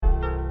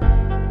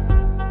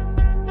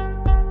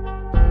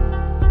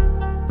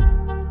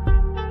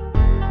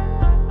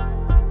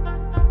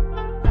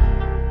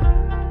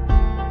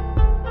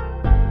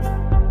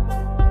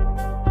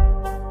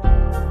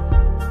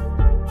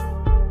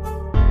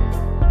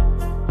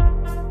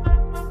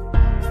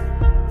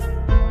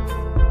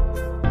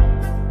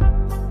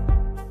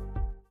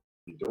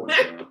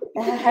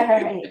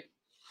right.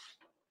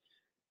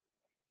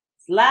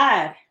 It's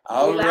live.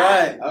 All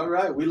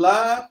right. We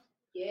live?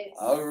 Yes.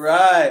 All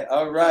right.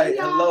 Hey,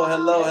 Hello,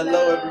 hello.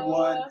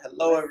 everyone.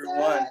 Hello, What's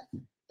everyone. up?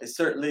 It's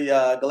certainly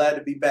glad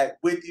to be back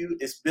with you.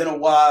 It's been a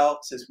while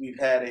since we've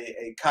had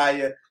a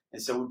Kaya,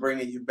 and so we're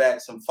bringing you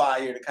back some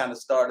fire to kind of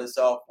start us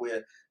off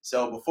with.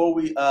 So before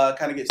we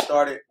kind of get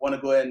started, want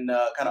to go ahead and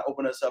kind of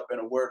open us up in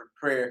a word of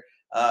prayer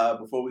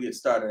before we get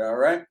started, all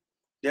right?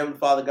 Dear Heavenly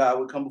Father God,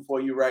 we come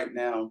before you right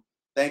now,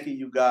 thanking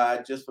you,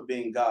 God, just for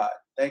being God.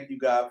 Thank you,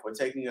 God, for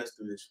taking us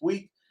through this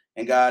week.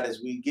 And God,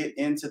 as we get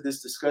into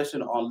this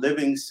discussion on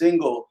living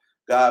single,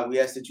 God, we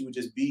ask that you would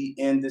just be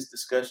in this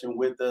discussion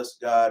with us,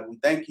 God. We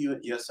thank you.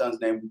 In your son's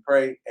name we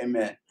pray.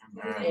 Amen.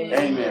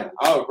 Amen.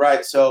 All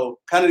right. So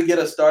kind of to get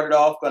us started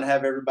off, going to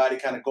have everybody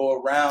kind of go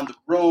around the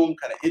room,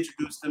 kind of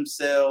introduce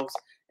themselves,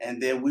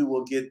 and then we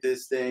will get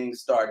this thing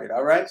started.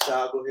 All right. So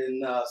I'll go ahead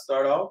and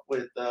start off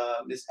with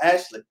Miss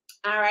Ashley.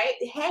 All right.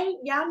 Hey,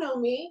 y'all know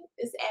me.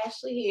 It's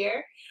Ashley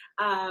here.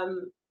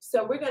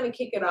 So we're going to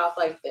kick it off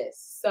like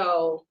this.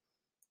 So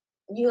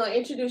you're going to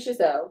introduce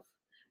yourself,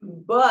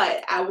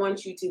 but I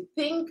want you to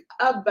think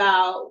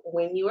about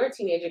when you were a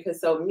teenager,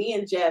 because so me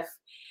and Jeff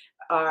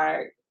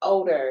are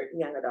older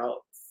young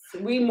adults.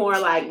 We more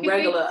like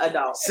regular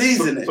adults.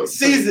 Season. So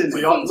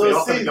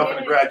y'all think y'all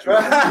gonna graduate.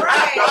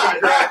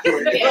 Right.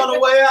 It's on the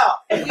way out.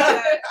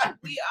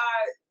 We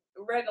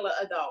are regular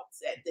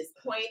adults at this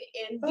point,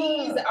 and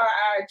these are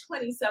our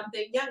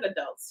 20-something young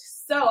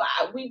adults. So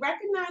we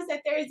recognize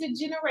that there is a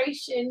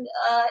generation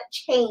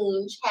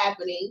change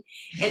happening,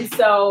 and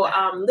so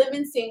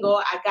living single,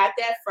 I got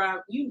that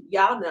from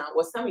y'all know.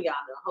 Well, some of y'all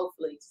know.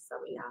 Hopefully, some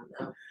of y'all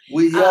know.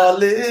 We are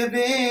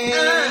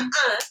living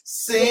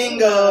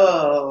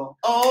single.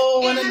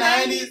 Oh, in the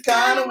 90s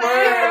kind of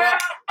world.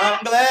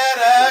 I'm glad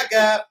I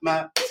got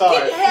my.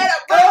 Sorry. Keep your head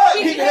up. Oh,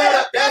 keep your head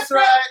up. That's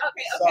right.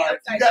 Okay. Sorry.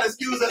 You gotta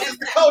excuse us. It's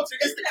the culture.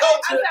 It's the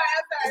culture. I'm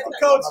It's sorry. the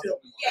culture.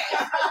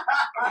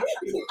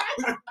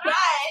 Yeah. But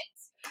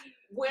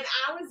when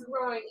I was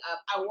growing up,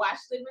 I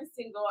watched Living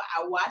Single.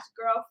 I watched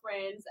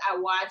Girlfriends. I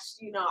watched,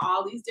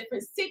 all these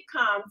different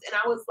sitcoms, and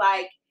I was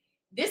like,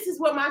 this is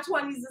what my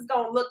 20s is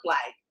gonna look like.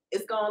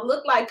 It's gonna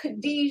look like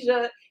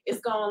Khadijah. It's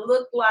gonna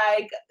look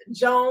like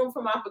Joan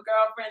from Off of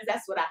Girlfriends.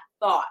 That's what I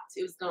thought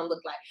it was gonna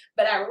look like.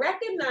 But I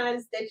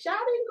recognized that y'all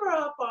didn't grow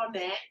up on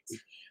that.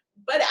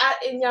 But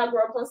y'all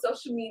grew up on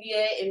social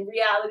media and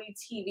reality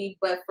TV.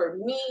 But for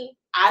me,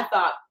 I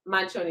thought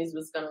my 20s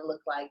was gonna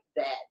look like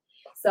that.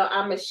 So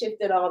I'm gonna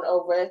shift it on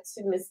over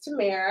to Miss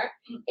Tamara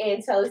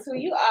and tell us who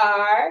you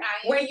are,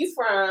 where you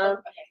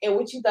from, and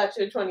what you thought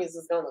your 20s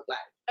was gonna look like.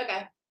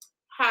 Okay.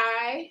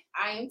 Hi,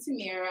 I am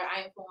Tamara.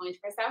 I am from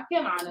Lynchburg, South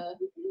Carolina.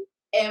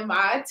 In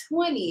my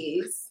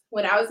 20s,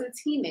 when I was a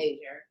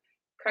teenager,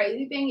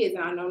 crazy thing is,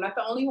 and I know I'm not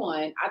the only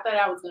one, I thought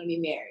I was going to be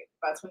married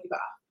by 25.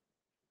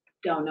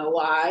 Don't know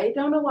why I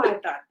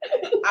thought that.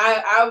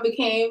 I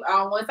became,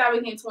 once I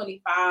became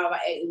 25,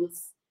 it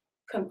was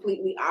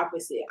completely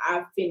opposite.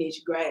 I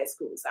finished grad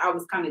school, so I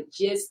was kind of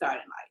just starting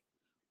life.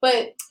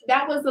 But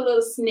that was a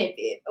little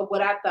snippet of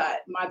what I thought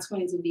my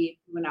 20s would be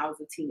when I was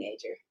a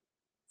teenager.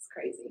 It's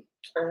crazy.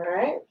 All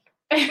right.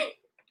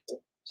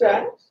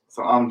 Josh?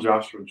 So I'm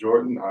Joshua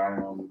Jordan. I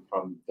am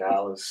from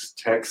Dallas,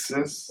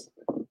 Texas.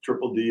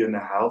 Triple D in the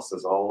house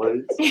as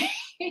always.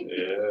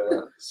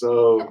 Yeah.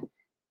 So,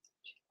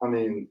 I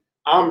mean,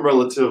 I'm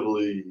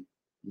relatively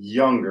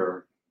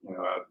younger,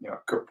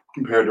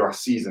 compared to our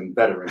seasoned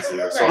veterans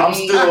here. So I'm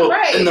still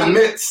in the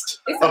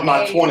midst of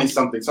my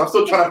 20-something. So I'm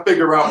still trying to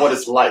figure out what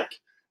it's like.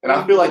 And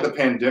I feel like the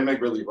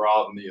pandemic really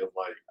robbed me of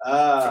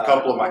a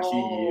couple of my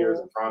key years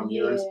and prime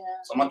years.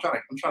 So I'm trying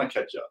to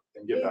catch up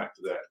and get back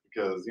to that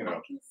because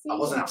I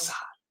wasn't outside.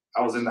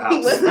 I was in the house. He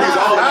was all in the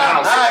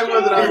house. I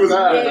wasn't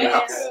outside. In the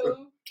house.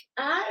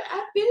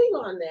 I feel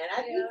you on that.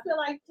 I do feel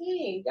like,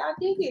 dang, y'all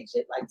did get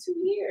gypped like 2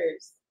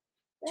 years.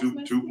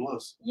 Two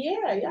plus.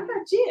 Yeah, y'all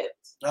got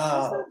gypped.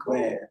 Oh, so cool.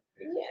 Man.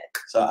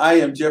 Yeah. So I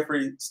am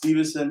Jeffrey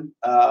Stevenson,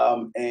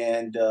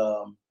 and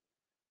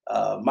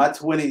my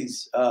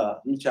 20s,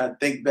 let me try to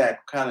think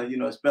back, kind of,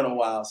 it's been a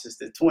while since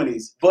the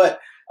 20s, but,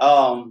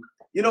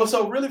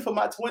 so really for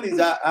my 20s,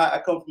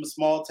 I come from a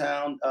small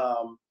town,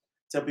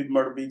 tell people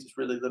Myrtle Beach is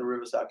really Little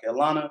River, South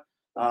Carolina,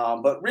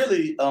 but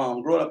really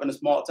growing up in a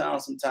small town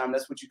sometimes,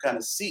 that's what you kind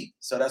of see.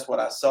 So that's what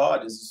I saw.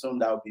 I just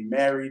assumed I would be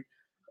married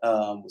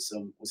with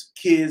some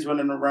kids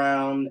running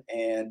around,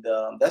 and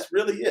that's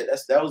really it.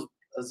 That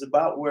was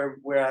about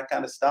where I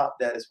kind of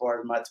stopped at as far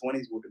as my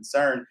 20s were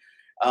concerned.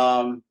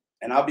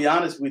 And I'll be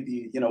honest with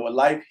you, when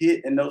life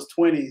hit in those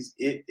 20s,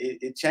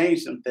 it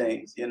changed some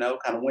things, kind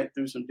of went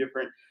through some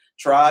different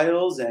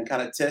trials and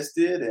kind of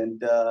tested and,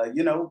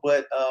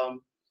 but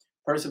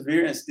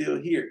perseverance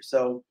still here.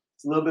 So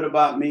it's a little bit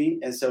about me.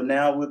 And so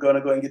now we're going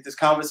to go and get this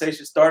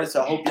conversation started.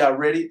 So I hope y'all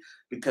ready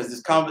because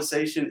this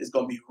conversation is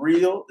going to be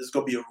real. This is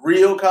going to be a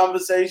real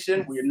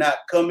conversation. We're not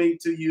coming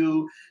to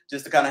you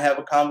just to kind of have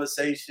a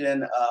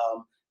conversation.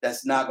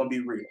 That's not going to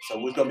be real.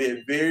 So it's going to be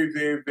a very,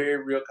 very,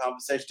 very real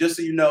conversation. Just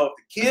so you know, if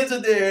the kids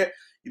are there,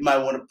 You might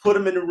want to put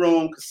them in the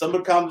room because some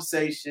of the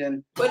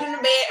conversation. Put in the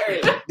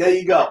bed early. There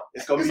you go.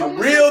 It's gonna be a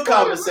real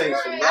conversation,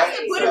 Right.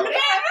 right? Put in the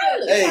bed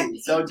early. Hey,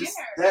 so just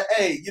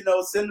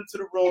send them to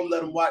the room,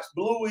 let them watch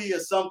Bluey or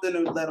something,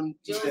 and let them eat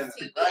Juice dinner.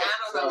 TV, Right?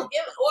 I don't know. Order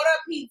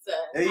a pizza.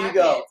 There you iPad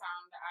go. time,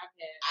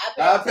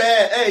 the iPad.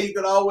 iPad. Hey, you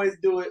can always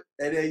do it.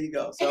 Hey, there you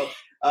go. So,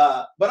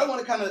 but I want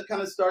to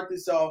kind of start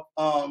this off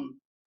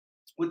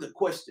with the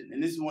question,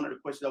 and this is one of the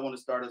questions I want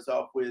to start us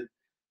off with.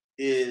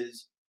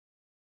 Is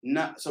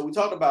not so we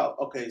talked about,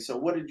 okay, so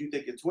what did you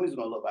think your 20s were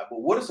gonna look like? But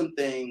what are some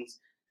things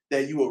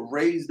that you were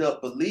raised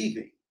up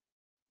believing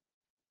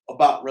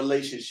about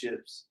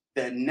relationships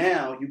that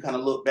now you kind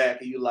of look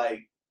back and you're like,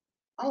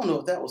 I don't know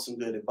if that was some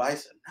good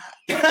advice or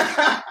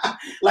not.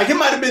 Like it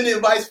might have been the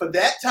advice for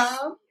that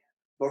time,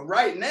 but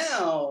right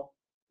now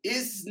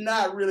it's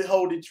not really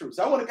holding true.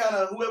 So I want to kind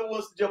of, whoever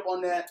wants to jump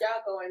on that.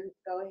 Y'all go ahead.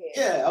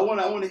 Yeah, I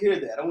want to hear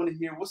that. I want to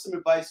hear what's some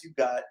advice you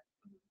got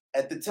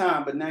at the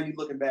time, but now you're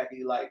looking back and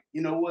you're like,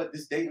 you know what,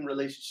 this dating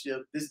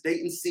relationship, this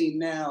dating scene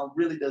now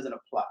really doesn't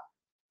apply.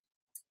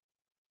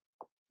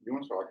 You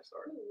want to start? I can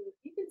start.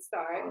 You can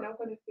start, and I'm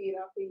going to feed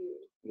off of you.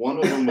 One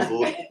of them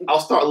was I'll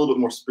start a little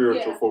bit more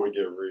spiritual before we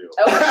get real.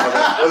 Okay.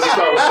 Let's just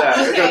start with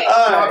that. Okay.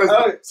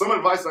 All right. Some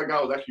advice I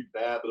got was actually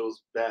bad, but it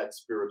was bad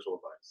spiritual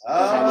advice.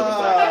 I'm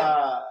looking back at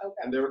it. Okay.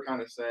 And they were kind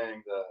of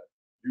saying that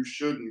you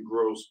shouldn't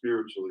grow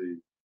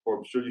spiritually,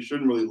 or you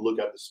shouldn't really look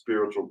at the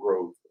spiritual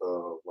growth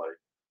of like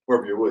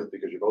whoever you're with,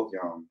 because you're both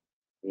young,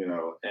 you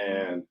know,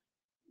 and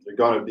you're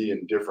going to be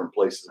in different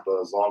places,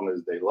 but as long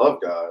as they love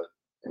God,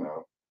 you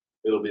know,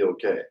 it'll be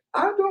okay.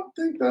 I don't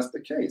think that's the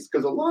case,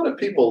 because a lot of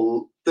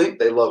people think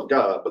they love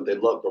God, but they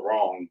love the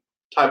wrong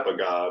type of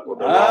God or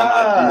the wrong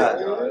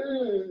idea of God.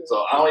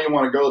 So I don't even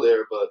want to go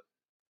there, but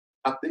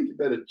I think you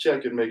better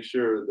check and make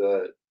sure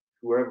that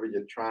whoever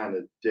you're trying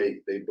to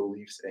date, their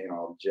beliefs ain't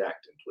all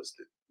jacked and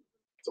twisted.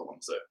 That's all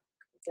I'm saying.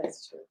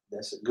 That's true.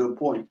 That's a good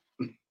point.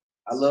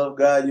 I love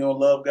God. You don't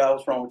love God.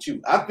 What's wrong with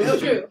you? I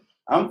feel you.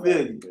 I'm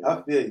feeling you.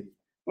 I feel you.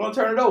 I'm gonna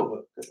turn it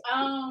over.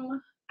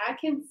 I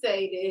can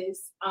say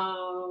this.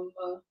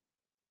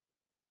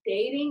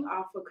 Dating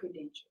off of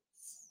credentials.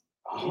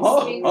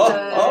 Just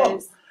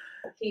because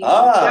he's a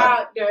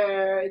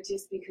doctor,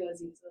 just because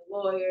he's a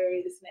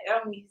lawyer, this and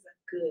that. I mean, he's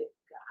a good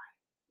guy.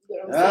 You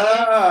know what I'm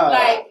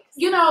saying? Like,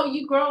 you know,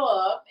 you grow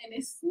up and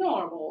it's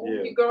normal.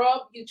 Yeah. You grow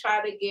up, you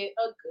try to get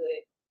a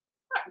good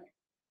partner.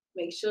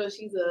 Make sure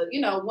she's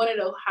one of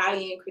those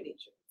high-end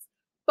credentials.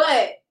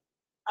 But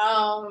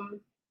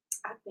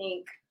I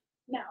think,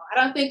 no, I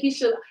don't think you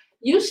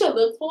should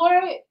look for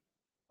it,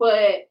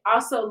 but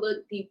also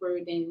look deeper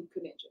than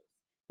credentials.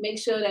 Make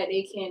sure that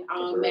they can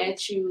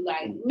match you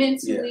like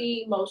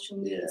mentally,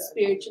 emotionally,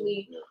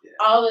 spiritually,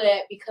 all of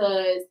that,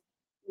 because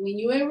when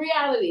you're in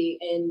reality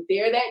and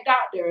they're that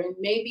doctor and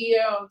maybe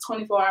you're on a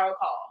 24-hour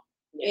call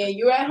and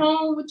you're at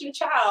home with your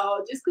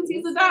child, just because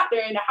he's a doctor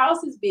and the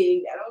house is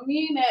big, that don't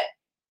mean that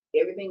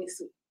everything is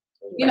sweet.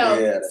 You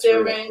know,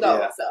 silver and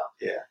gold.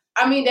 So,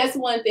 I mean, that's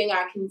one thing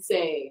I can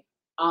say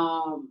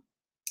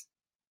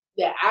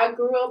that I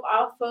grew up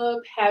off of,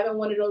 having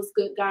one of those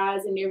good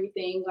guys and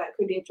everything, like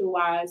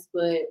credential-wise,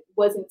 but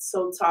wasn't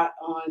so taught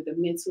on the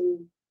mental,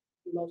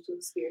 emotional,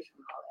 spiritual,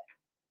 and all that.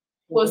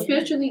 Well,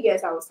 spiritually,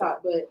 yes, I was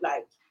taught, but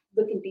like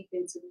looking deep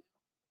into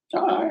it.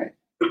 All right.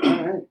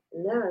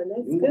 No,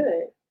 that's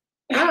good.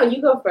 Oh,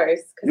 you go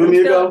first. You want me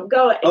to go?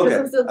 Go. Okay.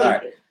 I'm still thinking.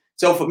 Right.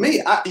 So for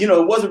me,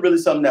 it wasn't really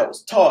something that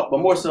was taught, but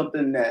more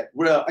something that,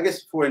 well, I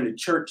guess for in the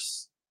church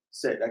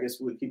set, I guess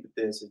we'll keep it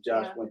there. So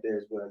Josh went there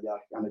as well. Y'all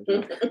kind of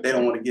do. They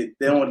don't want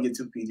to get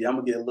too PG. I'm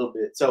gonna get a little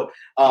bit. So,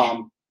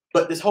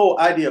 but this whole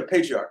idea of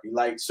patriarchy,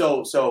 like,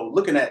 so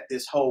looking at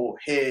this whole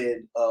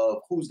head of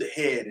who's the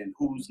head and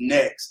who's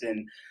next,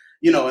 and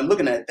and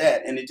looking at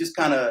that, and it just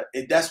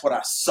that's what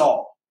I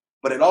saw.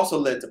 But it also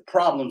led to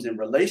problems in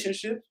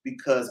relationships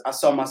because I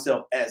saw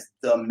myself as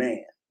the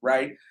man,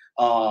 right?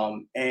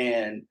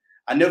 And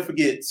I never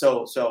forget.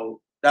 So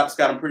Dr.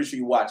 Scott, I'm pretty sure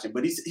you're watching,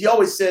 but he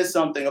always says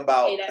something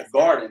about the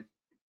garden.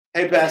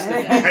 Hey,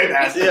 Pastor. Hey,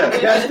 Pastor.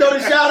 Yeah, throw the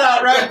shout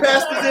out, right?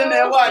 Pastor's in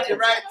there watching,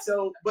 right?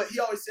 So, but he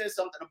always says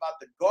something about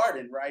the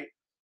garden, right?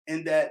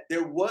 And that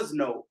there was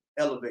no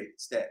elevated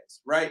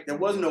status, right? There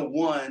was no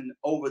one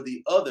over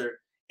the other,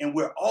 and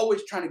we're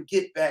always trying to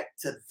get back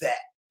to that,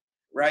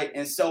 right?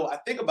 And so I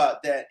think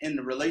about that in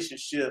the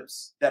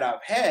relationships that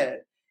I've had,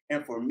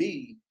 and for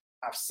me,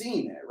 I've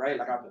seen that, right?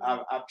 Like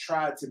I've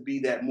tried to be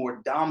that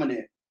more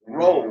dominant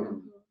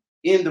role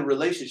in the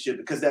relationship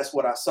because that's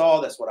what I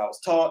saw, that's what I was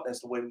taught,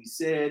 that's the way we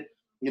said.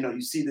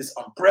 You see this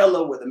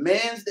umbrella where the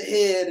man's the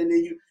head, and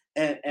then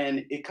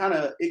and it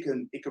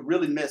could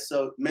really mess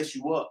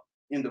you up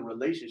in the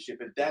relationship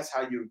if that's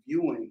how you're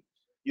viewing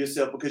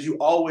yourself, because you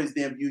always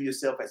then view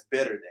yourself as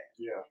better than.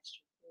 Yeah.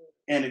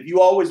 And if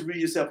you always view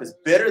yourself as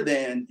better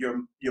than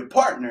your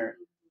partner,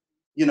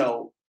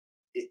 you'll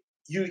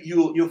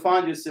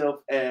find yourself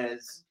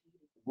as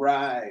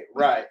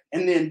right,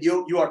 and then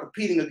you are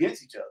competing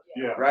against each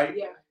other, right?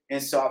 Yeah.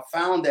 And so I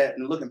found that,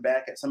 and looking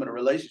back at some of the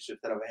relationships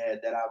that I've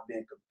had, that I've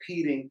been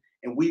competing,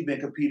 and we've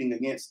been competing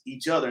against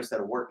each other instead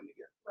of working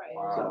together.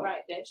 Wow.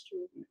 Right. That's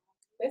true.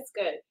 That's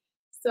good.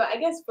 So I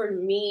guess for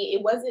me,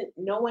 it wasn't.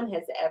 No one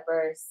has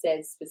ever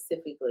said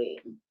specifically,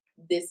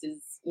 "This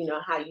is,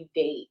 how you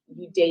date.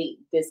 You date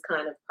this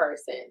kind of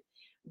person."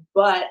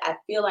 But I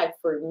feel like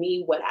for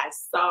me, what I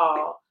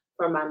saw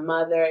from my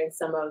mother and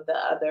some of the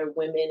other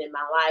women in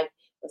my life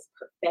was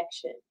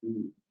perfection.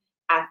 Mm-hmm.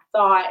 I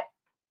thought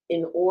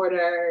in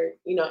order,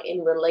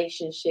 in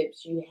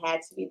relationships, you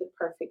had to be the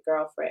perfect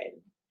girlfriend.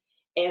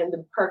 And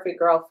the perfect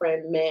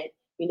girlfriend meant,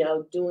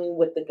 doing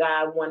what the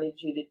guy wanted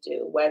you to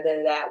do,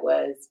 whether that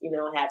was,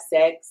 have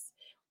sex,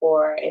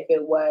 or if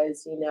it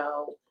was,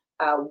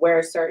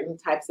 wear certain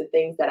types of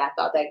things that I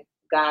thought that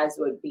guys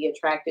would be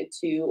attracted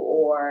to,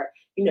 or,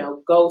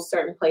 go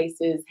certain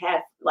places,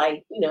 have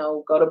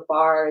go to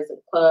bars and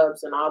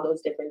clubs and all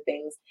those different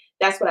things.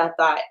 That's what I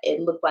thought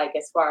it looked like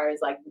as far as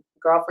like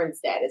girlfriend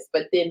status.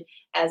 But then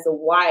as a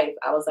wife,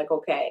 I was like,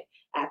 okay,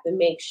 I have to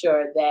make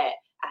sure that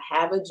I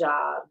have a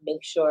job,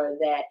 make sure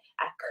that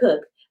I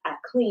cook, I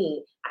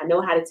clean, I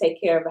know how to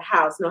take care of a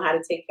house, know how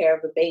to take care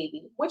of a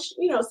baby, which,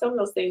 some of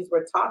those things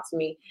were taught to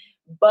me.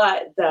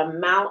 But the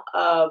amount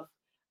of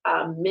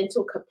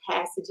mental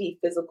capacity,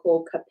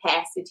 physical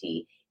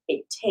capacity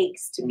it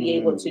takes to be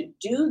able to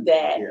do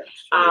that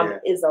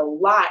is a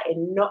lot.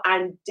 And no,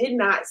 I did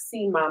not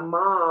see my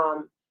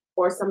mom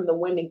or some of the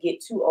women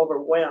get too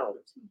overwhelmed.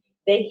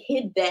 They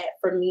hid that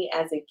from me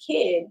as a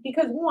kid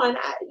because one,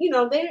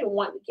 they didn't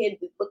want the kid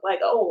to look like,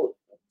 oh,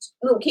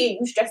 little kid,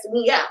 you stressing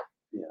me out.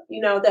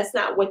 Yeah. That's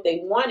not what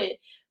they wanted.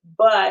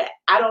 But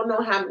I don't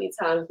know how many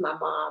times my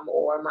mom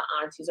or my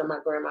aunties or my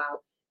grandma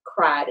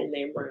cried in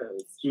their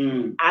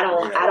rooms. I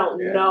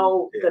don't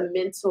know the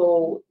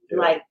mental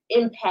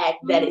impact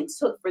that it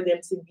took for them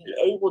to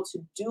be able to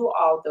do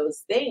all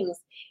those things.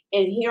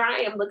 And here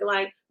I am looking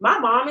like my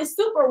mom is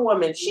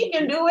Superwoman. She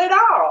can do it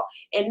all.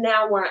 And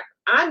now where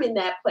I'm in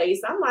that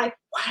place, I'm like,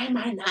 why am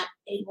I not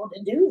able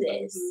to do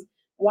this?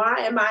 Why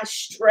am I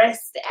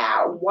stressed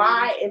out?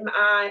 Why am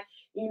I,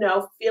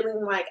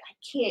 feeling like I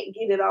can't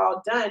get it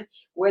all done?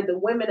 Where the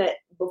women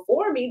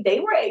before me, they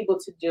were able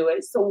to do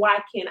it. So why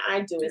can't I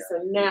do it? So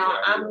now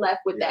I'm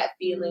left with that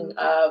feeling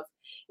of,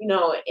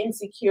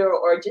 insecure,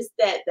 or just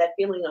that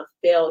feeling of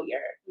failure,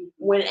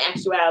 when in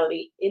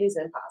actuality, it is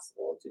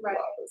impossible to do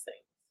all those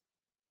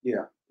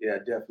things. Yeah,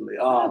 definitely.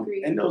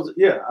 agree. And those,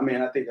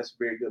 I think that's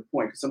a very good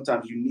point, because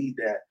sometimes you need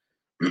that,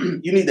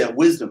 you need that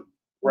wisdom,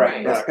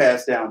 right? That's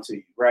passed down to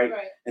you, right?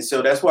 And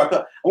so that's why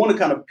I want to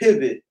kind of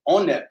pivot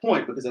on that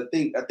point, because I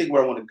think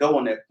where I want to go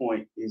on that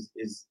point is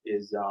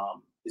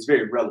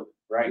very relevant,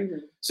 right?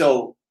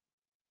 So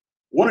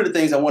one of the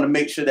things I want to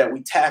make sure that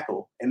we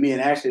tackle, and me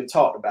and Ashley have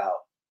talked about,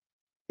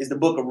 is the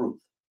Book of Ruth,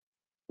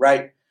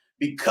 right?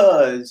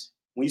 Because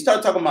when you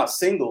start talking about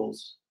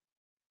singles,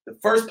 the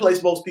first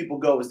place most people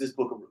go is this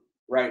Book of Ruth,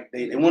 right?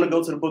 They want to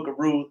go to the Book of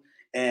Ruth,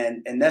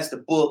 and that's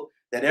the book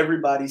that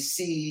everybody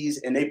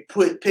sees and they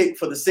pick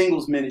for the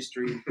singles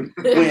ministry.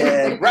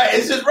 Right?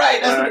 It's just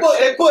right. That's the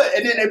book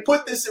they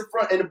put this in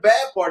front. And the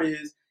bad part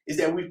is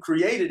that we've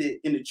created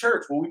it in the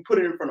church where we put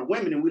it in front of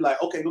women and we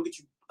like, okay,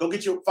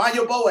 find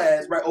your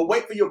Boaz, right? Or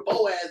wait for your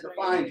Boaz to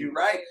find you,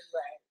 right?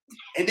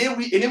 And then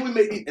we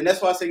make, and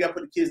that's why I say you gotta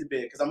put the kids to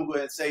bed, because I'm gonna go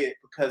ahead and say it,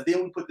 because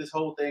then we put this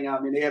whole thing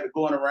out. I mean, they have it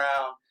going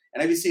around,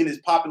 and I've been seeing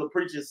this popular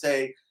preacher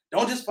say,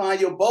 don't just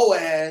find your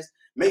Boaz,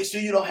 make sure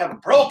you don't have a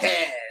broke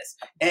ass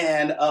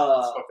and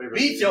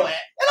beat your ass.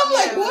 And I'm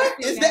like,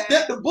 what is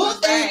that the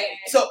book? Right.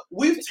 So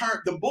we've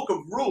turned the Book of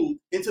Ruth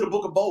into the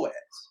Book of Boaz.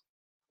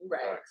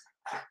 Right.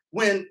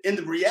 When in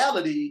the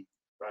reality,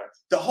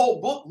 the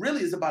whole book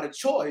really is about a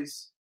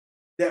choice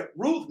that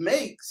Ruth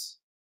makes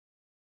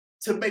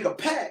to make a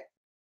pact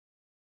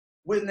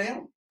with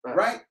Naomi,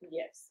 right?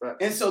 Yes. Right.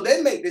 And so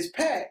they make this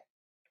pact.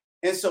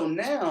 And so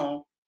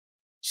now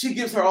she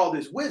gives her all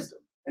this wisdom.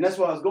 And that's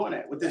what I was going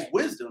at with this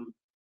wisdom.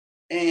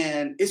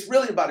 And it's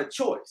really about a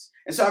choice.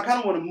 And so I kind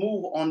of want to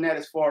move on that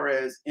as far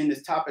as in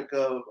this topic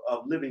of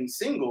living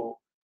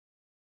single.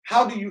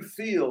 How do you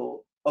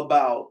feel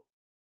about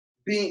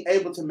being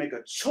able to make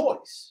a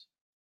choice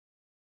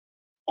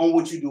on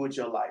what you do with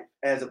your life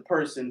as a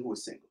person who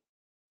is single?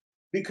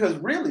 Because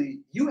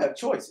really, you have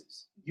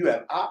choices. You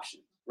have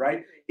options,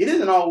 right? It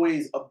isn't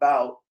always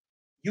about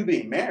you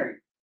being married,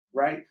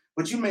 right?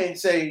 But you may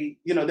say,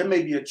 there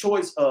may be a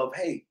choice of,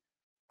 hey,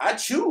 I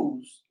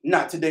choose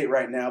not to date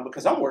right now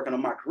because I'm working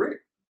on my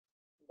career.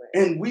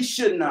 And we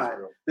should not,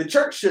 the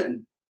church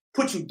shouldn't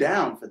put you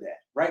down for that,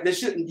 right?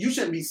 You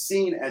shouldn't be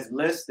seen as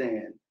less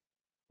than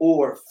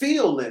or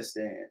feel less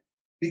than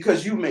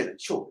because you made a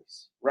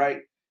choice, right?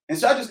 And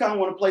so I just kind of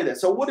want to play that.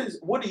 So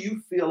what do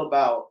you feel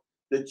about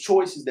the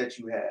choices that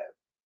you have,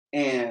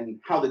 and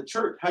how do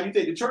you think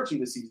the church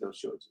even sees those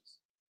choices?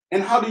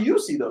 And how do you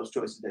see those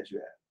choices that you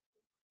have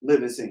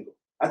living single?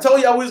 I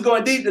told y'all we was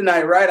going deep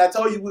tonight, right? I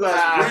told you we were going to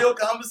have some real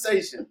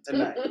conversation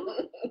tonight.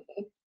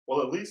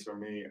 Well, at least for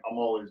me, I'm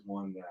always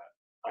one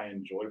that I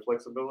enjoy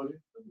flexibility,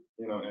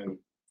 and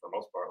for the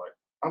most part, like,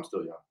 I'm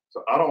still young.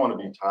 So I don't want to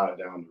be tied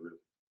down to really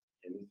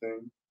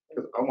anything,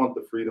 because I want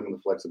the freedom and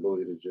the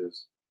flexibility to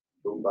just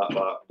do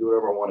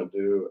whatever I want to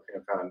do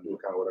and kind of do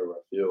whatever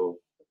I feel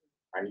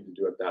I need to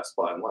do at that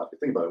spot in life. You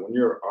think about it, when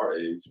you're our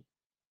age,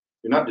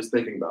 you're not just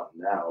thinking about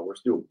now, we're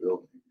still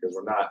building because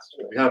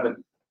we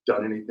haven't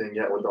done anything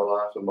yet with our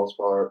lives for the most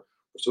part.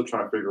 We're still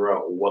trying to figure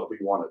out what we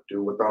want to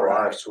do with our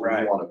lives, who we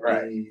want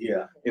to be.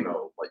 Yeah. You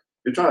know, like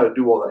you're trying to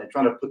do all that. You're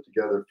trying to put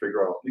together,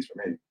 figure out, at least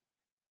for me,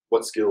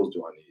 what skills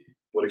do I need?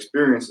 What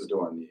experiences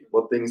do I need?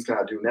 What things can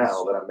I do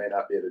now that I may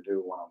not be able to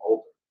do when I'm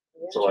older?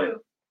 Yeah, so like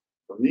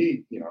for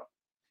me,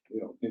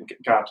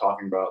 kind of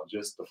talking about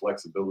just the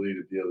flexibility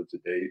to be able to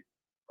date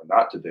or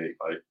not to date,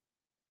 like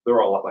there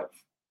are a lot, like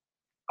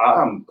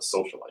I'm a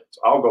socialite.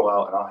 So I'll go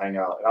out and I'll hang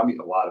out and I'll meet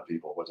a lot of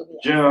people. What's at the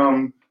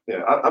gym?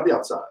 Yeah, I'll be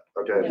outside.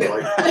 Okay. Yeah.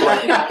 Like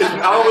I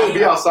don't really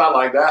be outside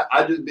like that.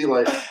 I just be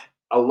like,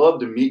 I love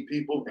to meet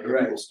people and hear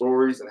people's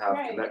stories and have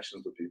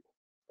connections with people.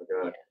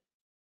 Okay.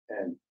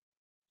 And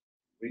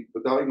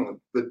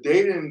the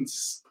dating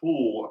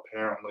pool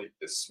apparently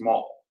is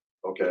small.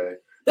 Okay.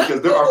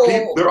 Because there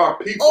are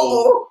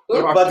people.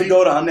 We're about to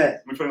go down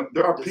that.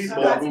 There are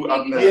people who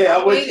I've met.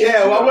 I want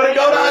to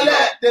go down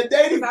that. The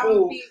dating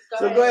pool.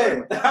 So go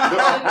ahead. There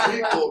are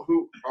people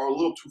who are a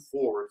little too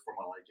forward for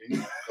my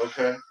liking.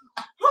 Okay.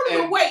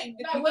 Hold on, wait.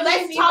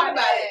 Let's talk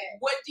about it.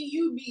 What do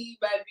you mean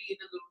by being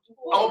a little too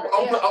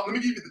forward? Let me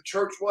give you the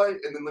church way,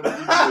 and then let me give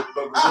you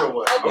the real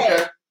way.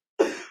 Okay.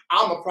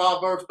 I'm a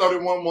Proverbs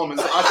 31 woman,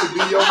 so I should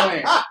be your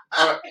man.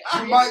 All right.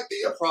 You might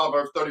be a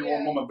Proverbs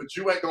 31 woman, but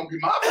you ain't gonna be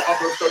my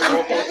Proverbs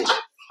 31 woman. Okay.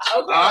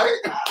 All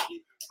right.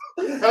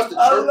 That's the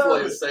church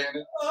way of saying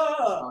it.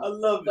 I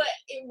love it. But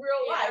in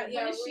real life,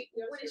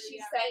 what is she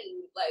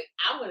saying? Like,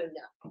 I want to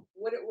know.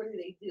 What do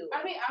they do?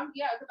 I mean,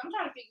 because I'm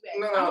trying to figure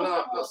that.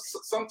 No.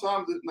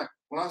 Sometimes, like,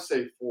 when I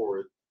say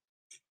forward,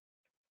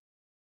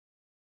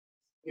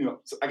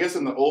 I guess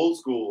in the old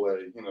school way,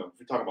 if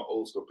you're talking about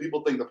old school,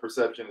 people think the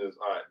perception is,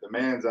 all right, the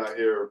man's out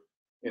here,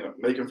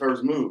 making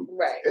first move.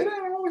 Right. It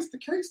ain't always the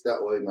case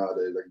that way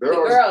nowadays. Like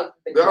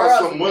there are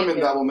some women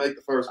that will make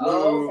the first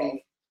move.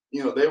 Okay.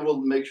 They will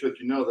make sure that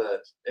you know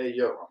that, hey,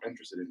 yo, I'm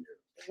interested in you.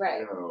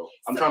 Right.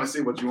 I'm trying to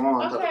see what you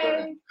want. Okay. Type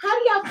of thing. How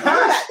do y'all feel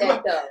about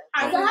that though?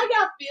 So how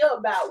y'all feel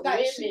about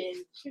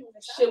women shoot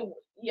their shot?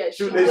 Yeah,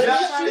 shoot your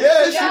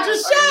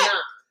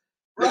shot.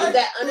 Right. Is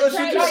that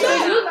unattractive?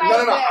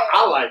 No.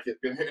 I like it.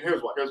 And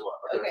here's why.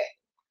 Okay.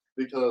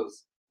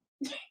 Because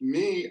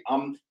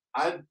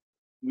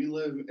we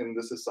live in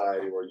this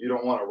society where you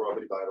don't want to rub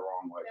anybody the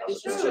wrong way.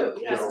 It's true.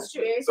 That's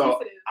true. So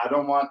I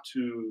don't want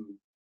to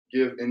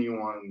give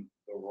anyone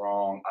the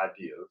wrong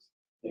ideas.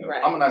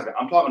 I'm a nice guy.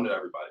 I'm talking to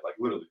everybody, like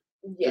literally.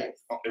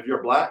 Yes. If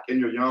you're black and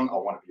you're young, I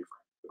want to be your friend.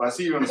 If I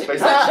see you in a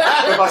space,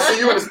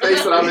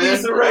 that I'm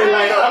in,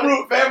 I'm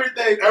rooting for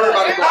everything.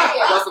 Everybody,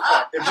 that's the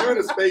fact. If you're in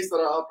a space that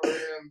I operate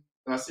in,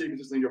 and I see you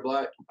consistently you're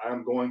black, I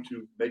am going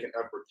to make an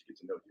effort to get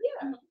to know you.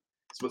 Yeah.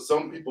 But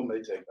some people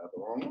may take that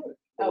the wrong way.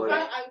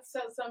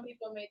 So some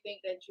people may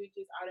think that you're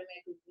just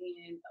automatically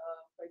being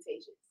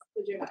flirtatious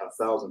because you're not.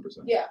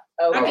 1,000%. Yeah,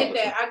 okay. I get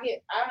that.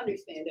 I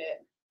understand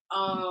that.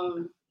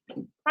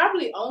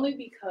 Probably only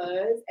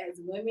because as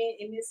women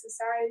in this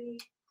society,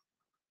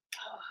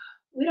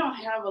 we don't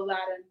have a lot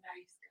of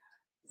nice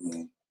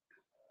guys.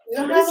 We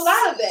don't have a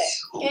lot of that.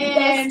 And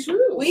that's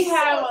true. We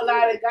have a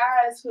lot of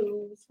guys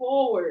who's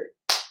forward,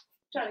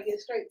 trying to get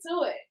straight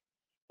to it.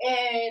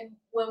 And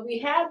when we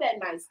have that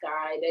nice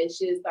guy that's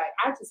just like,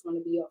 I just want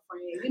to be your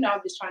friend,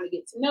 I'm just trying to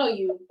get to know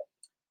you,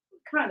 we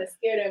kind of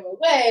scared him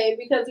away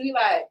because we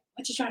like,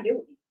 what you trying to do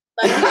with me?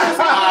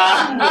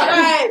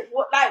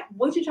 Like,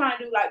 what you trying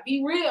to do? Like,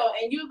 be real.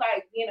 And you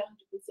like being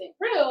 100%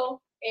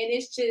 real. And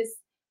it's just,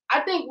 I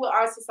think with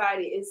our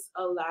society, it's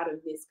a lot of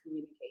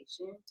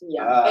miscommunication.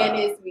 Yeah. And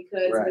it's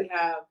because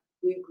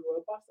we grew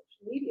up on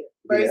social media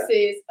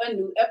versus a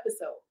new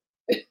episode.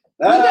 You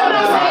know what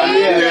I'm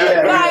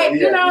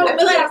saying?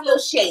 But that's a little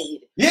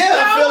shade. Yeah,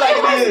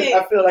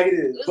 I feel like it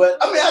is. But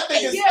I mean, I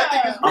think it's real.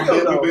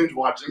 I'm binge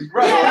watching.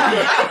 Right.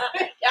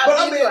 But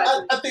I mean,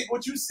 I think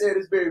what you said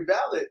is very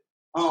valid.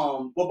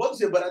 Both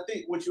said, but I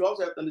think what you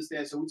also have to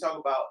understand. So we talk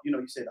about,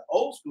 you said the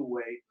old school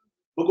way,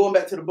 but going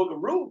back to the Book of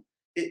Ruth,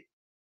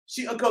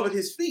 she uncovered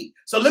his feet.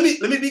 So let me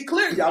be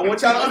clear, y'all. I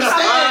want y'all to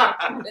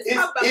understand. Let's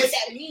talk about what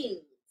that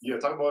means. Yeah,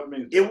 talk about what it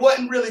means. It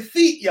wasn't really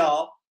feet,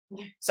 y'all.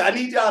 So I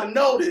need y'all to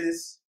know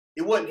this.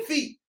 It wasn't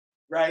feet,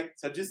 right?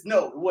 So just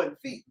know it wasn't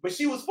feet. But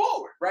she was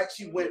forward, right?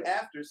 She went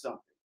after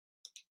something.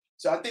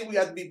 So I think we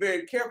have to be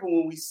very careful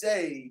when we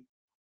say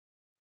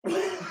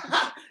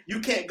you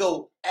can't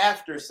go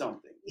after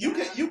something. You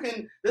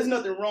can, there's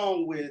nothing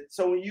wrong with,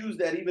 so we use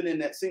that even in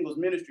that singles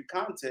ministry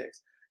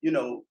context.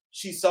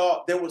 She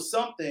saw there was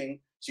something,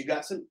 she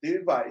got some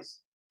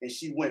advice, and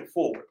she went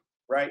forward,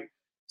 right?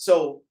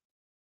 So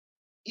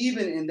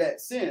even in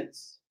that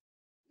sense,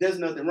 there's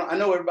nothing wrong. I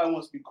know everybody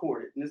wants to be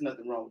courted, and there's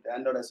nothing wrong with that.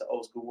 I know that's an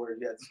old school word.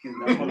 Yeah, excuse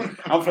me.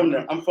 I'm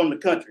from the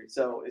country,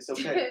 so it's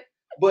okay.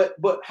 But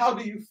how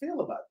do you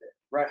feel about that,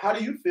 right? How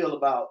do you feel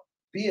about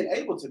being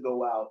able to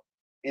go out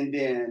and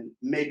then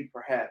maybe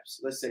perhaps,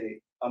 let's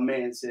say, a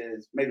man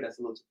says, maybe that's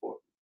a little too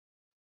forward.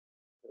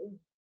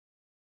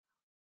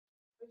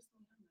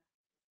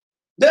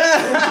 You're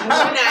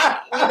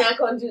not not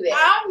gonna do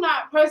that. I'm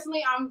not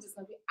personally. I'm just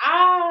gonna be.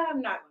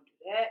 I'm not gonna do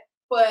that.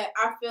 But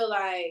I feel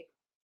like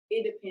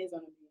it depends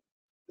on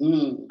the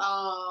man.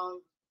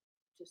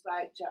 Just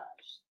like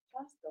Josh.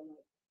 Josh don't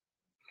like.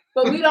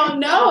 But we don't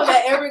know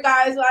that every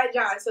guy is like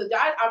Josh. So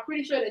Josh, I'm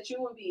pretty sure that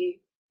you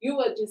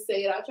would just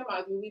say it out your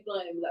mouth and be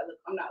blunt and be like, look,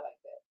 I'm not like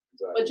that.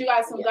 Exactly. But you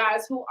got some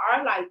guys who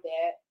are like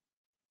that.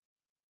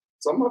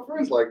 Some of my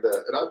friends like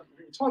that, and I've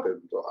been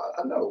talking, so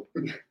I know.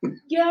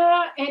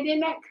 Yeah, and then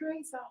that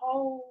creates a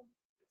whole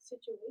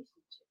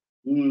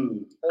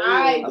situation.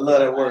 I love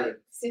that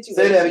word. Say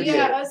that again.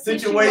 Yeah,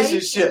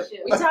 situationship.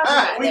 We talked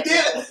about we that.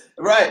 did it.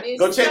 Right.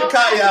 Go check the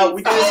Kai out.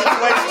 We did a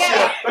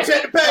situationship. Go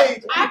check the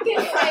page. I can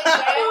say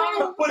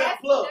that. Put it in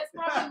plug. That's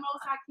probably the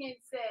most I can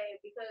say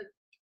because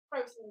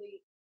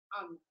personally,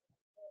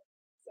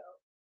 so.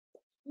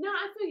 No,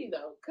 I feel you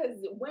though, because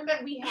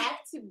women, we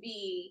have to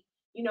be,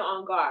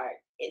 on guard,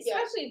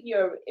 especially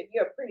if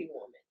you're a pretty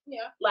woman.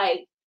 Yeah.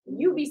 Like,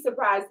 you'd be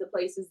surprised the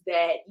places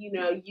that, you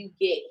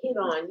get hit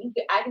on.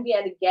 I can be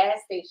at a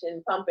gas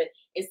station pumping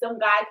and some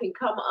guy can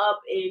come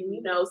up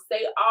and,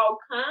 say all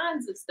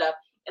kinds of stuff.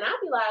 And I'll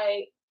be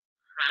like,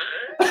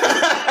 huh?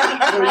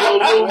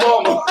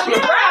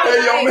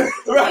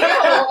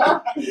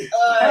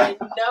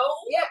 No.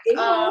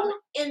 Yeah.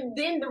 And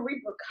then the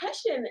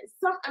repercussion,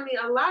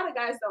 a lot of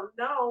guys don't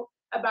know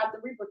about the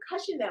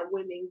repercussion that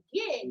women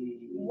get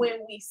when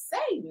we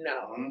say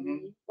no.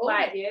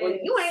 Like, well,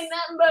 you ain't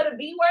nothing but a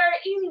B word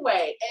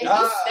anyway, and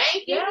you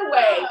stank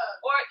anyway,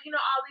 or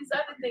all these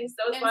other things.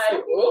 So it's and like,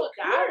 some people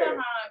die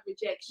behind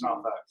rejection.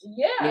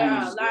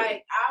 Yeah,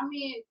 like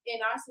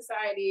in our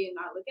society, and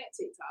I look at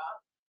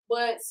TikTok,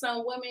 but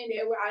some women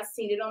I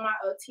seen it on my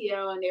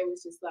TL, and it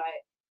was just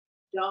like,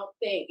 don't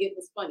think it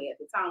was funny at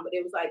the time, but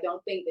it was like,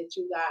 don't think that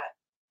you got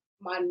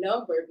my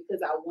number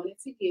because I wanted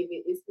to give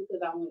it. It's because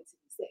I wanted to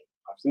be safe.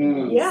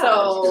 Yeah.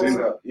 So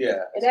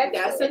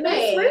that's a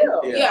thing.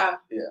 Real. Yeah.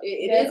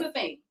 It is a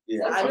thing.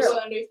 Yeah. So I do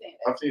understand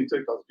that. I've seen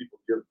TikToks people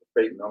give the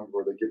fake number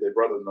or they give their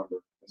brother's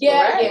number.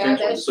 Yeah,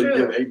 that's so true.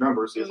 you give 8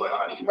 numbers, so it's like,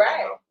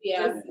 right.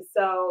 Yeah.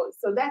 So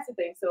that's the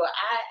thing. So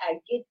I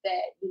get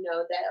that,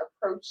 that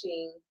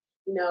approaching,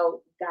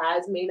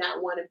 guys may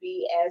not want to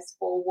be as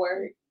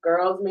forward,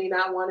 girls may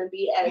not want to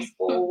be as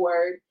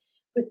forward,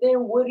 but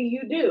then what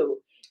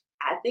do?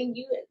 I think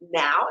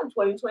now in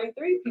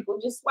 2023, people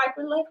just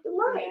swiping left and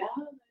right.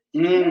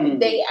 Yeah.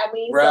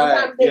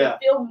 Sometimes they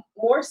feel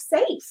more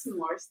safe. Just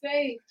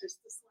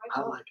to swipe.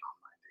 I like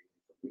online dating.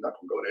 We're not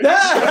gonna go there.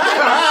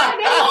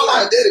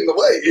 Online dating the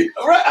way.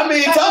 Right.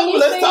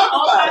 Let's talk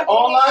about it.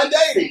 Online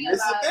dating.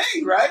 It's a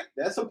thing, right?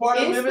 That's a part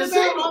of living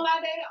single.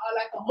 Online dating or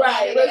like a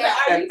right.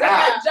 I'm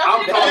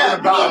talking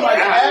about an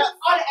app.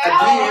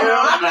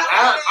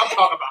 I'm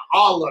talking about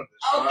all of it.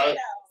 Okay.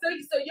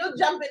 Right? So you'll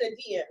jump in a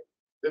DM.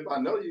 If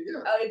I know you,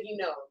 yeah. Oh, if you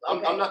know.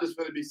 Okay. I'm not just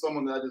going to be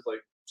someone that I just like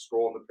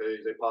scroll on the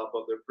page, they pop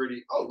up, they're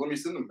pretty. Oh, let me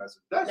send them a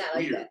message. That's not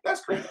weird. Like that. That's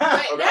creepy.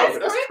 Right, that's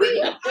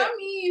creepy.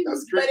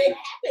 That's but it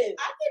happens.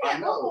 I did that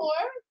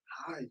before.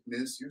 Hi,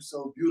 miss, you're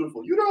so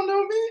beautiful. You don't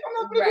know me. I'm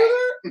not going to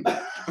do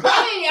that.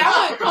 I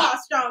wouldn't come out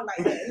strong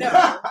like that. No.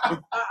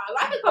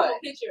 Like a couple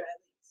pictures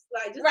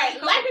at least.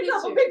 Like a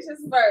couple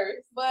pictures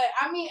first. But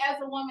as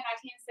a woman, I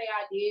can't say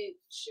I did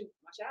shoot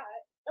my shot.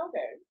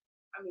 Okay.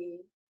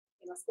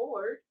 And I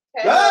scored.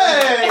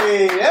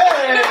 Hey! You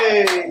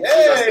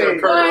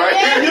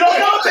don't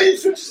know until you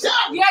shoot your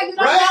shot. Yeah, you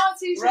don't know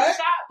until you shoot your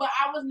shot. But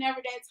I was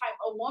never that type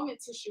of woman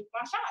to shoot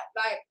my shot.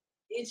 Like,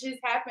 it just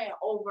happened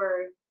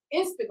over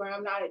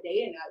Instagram, not a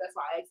dating app. That's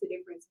why I asked the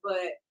difference.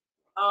 But,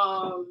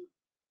 I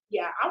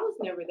was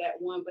never that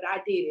one, but I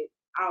did it.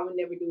 I would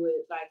never do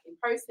it, like, in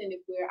person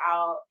if we're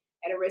out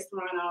at a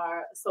restaurant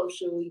or a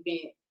social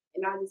event.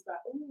 And I just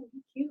like, oh,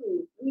 he's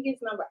cute. Let me get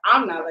his number.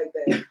 I'm not like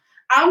that.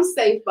 I'm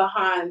safe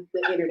behind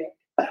the internet.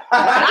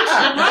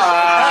 I'm not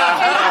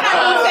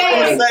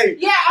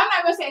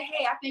gonna say,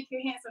 hey, I think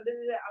you're handsome.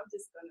 I'm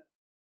just gonna,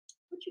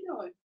 what you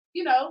doing?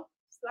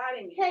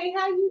 Sliding. Hey,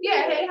 how you doing?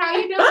 Yeah, hey, how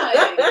you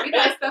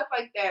doing? Stuff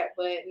like that.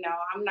 But no,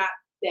 I'm not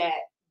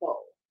that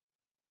bold.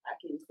 I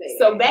can say.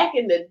 So back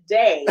in the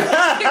day, what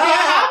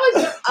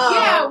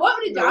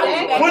did y'all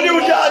do? What did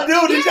y'all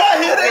do? Did y'all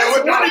hear that?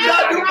 What did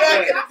y'all do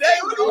back in the day?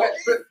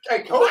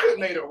 Hey, COVID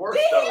made it worse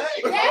though.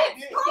 It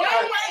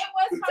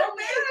was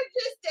Tamara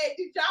just said,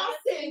 did y'all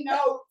send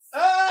notes?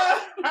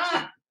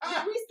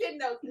 We send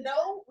notes.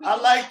 No. I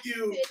like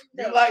you.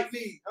 You like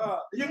me.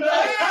 You know.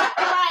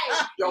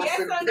 Right. Y'all yes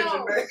send or pigeon no?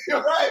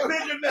 mail. Right.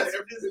 Pigeon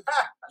messages.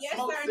 Yes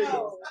or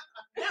no?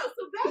 No.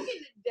 So back in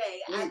the day,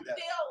 I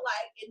feel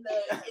like in the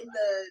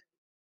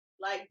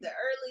like the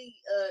early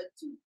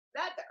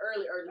not the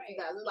early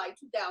 2000s, like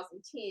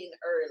 2010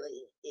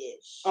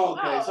 early-ish.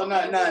 Okay, so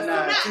not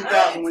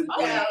 2000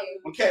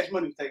 when Cash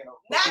Money was taking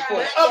over. Not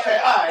okay,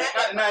 all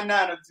right, not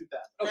 9 or 2000.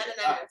 Okay,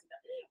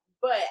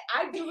 but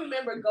I do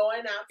remember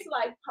going out to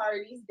like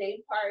parties,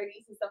 day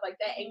parties and stuff like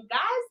that, and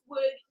guys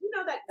would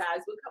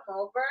come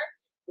over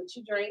with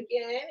you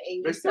drinking,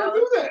 and they still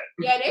do that.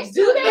 Yeah, they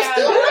do that.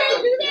 Still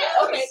do that.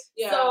 Okay,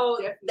 yeah, so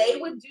definitely. they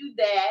would do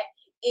that,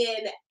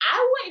 and I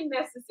wouldn't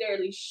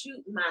necessarily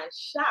shoot my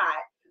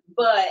shot.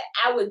 but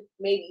I would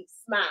maybe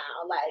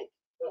smile, like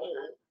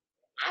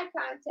eye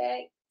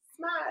contact,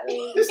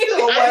 smiling. It's still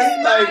a I'm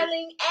way, like,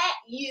 smiling at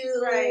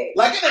you. Right.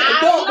 like it ain't a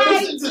I dunk, but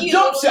like it's a you.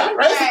 jump shot,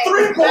 right? It's a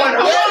Right. 3-pointer.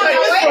 Like, Yeah, like,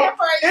 I'm waiting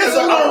for you. it's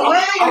a little I'm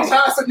range.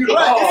 passing you the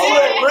Right, ball. it's a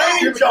little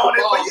range Give me the on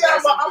it, ball, but yeah,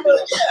 pass it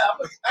to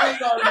you. I ain't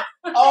gonna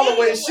all the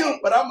way shoot,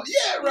 but I'm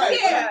right.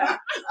 Yeah.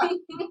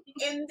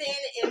 And then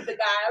if the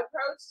guy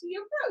approached, he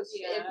approached.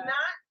 Yeah. If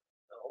not,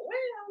 oh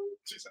well.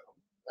 She said,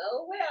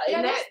 Oh well. Yeah,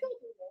 And that's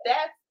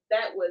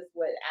that was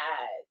what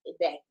I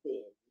back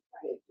then.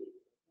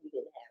 We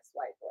didn't have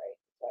swipe right.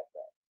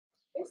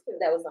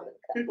 That was on the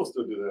cut. people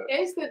still do that.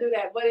 They still do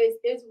that, but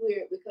it's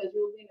weird because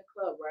you'll be in a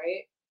club,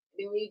 right?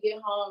 Then when you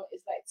get home,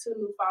 it's like 2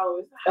 new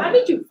followers. How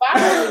did you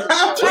find me?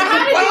 How did How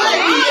you did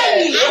find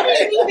me? I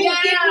didn't even Yeah.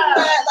 get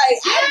that. Like,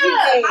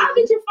 Yeah, how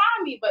did you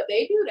find me? But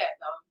they do that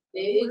though.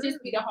 It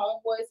just be the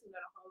homeboys who know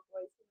the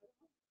homeboys.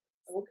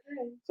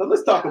 Okay. So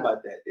let's talk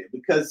about that then,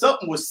 because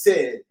something was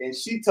said, and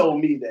she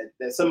told me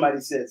that somebody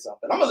said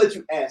something. I'm gonna let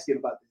you ask it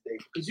about this day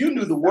because you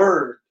knew the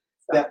word.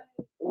 That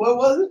what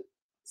was it?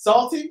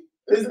 Salty?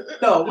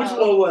 No, which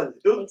one was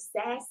it? It's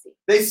sassy.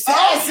 They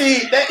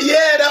sassy.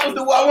 That was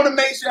the word. I want to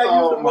make sure I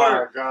use the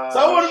word. God. So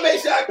I want to make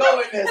sure I go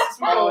in there. Since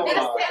we Oh, go in.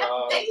 my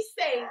God. They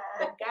say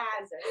the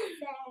guys are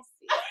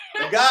sassy.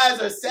 The guys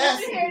are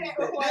sassy. Did you hear that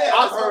Yeah, before? that's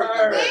I've what heard I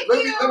heard.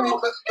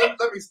 that.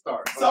 Let me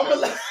start. So I'm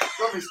gonna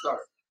Let me start.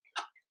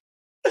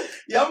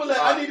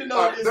 I need to know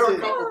what this There are a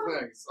is. couple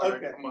things.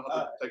 Okay. I'm gonna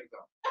have to take it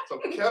down. So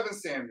Kevin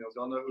Samuels,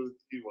 y'all know who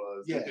he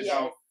was. Yes. You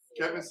know,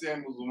 Kevin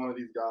Samuels was one of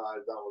these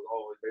guys that was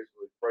always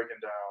basically breaking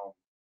down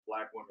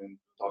black women,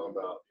 talking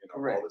about all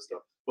Correct. this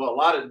stuff. But a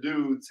lot of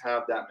dudes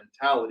have that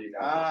mentality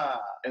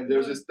now, and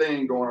there's this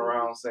thing going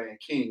around saying,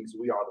 "Kings,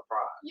 we are the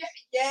prize."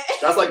 Yeah.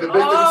 That's like the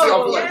big thing you see.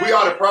 I'm like, "We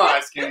are the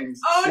prize, Kings."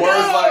 Oh,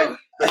 Whereas no. like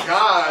the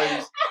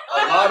guys,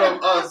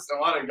 a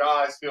lot of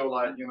guys feel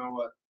like, you know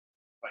what,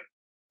 like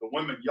the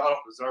women, y'all don't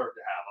deserve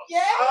to have us.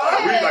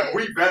 Yeah. Like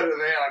we better than,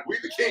 like we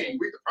the king,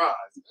 we the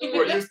prize.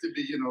 Where it used to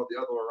be, the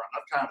other way around.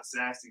 That kind of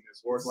sassiness,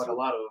 where it's like a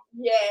lot of,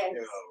 Yes.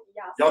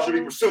 y'all should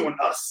be pursuing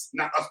us,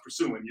 not us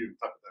pursuing you,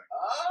 type of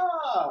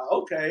thing.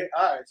 Okay.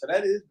 All right. So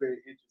that is very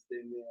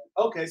interesting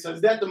then. Okay, so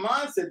is that the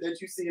mindset that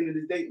you see in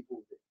this dating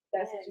pool then?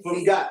 That's what you From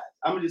see. guys.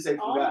 I'm gonna just say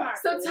from Oh guys.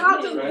 my So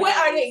talk to me. Right. What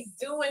are they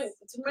doing,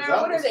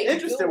 Tamara? What are they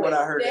interested doing? when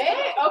I heard They,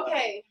 that.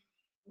 okay.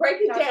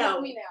 Break it Now, help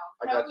down. me now.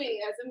 I got Help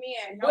me as a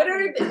man. What help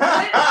are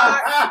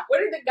me.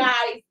 what are the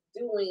guys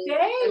doing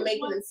They and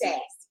making want them to-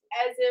 sassy?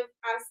 As if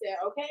I said,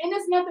 okay, and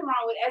there's nothing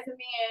wrong with as a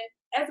man,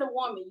 as a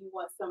woman, you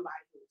want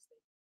somebody who's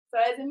safe. So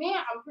as a man,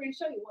 I'm pretty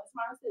sure you want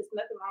somebody who's safe. There's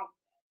nothing wrong with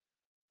that.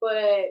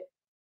 But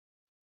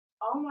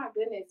oh my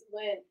goodness,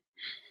 when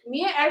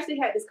me and Ashley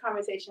had this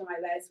conversation like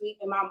last week,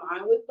 and my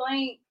mind was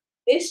blank.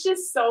 It's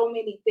just so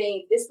many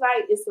things. It's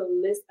like it's a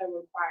list of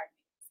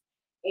requirements,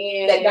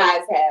 and That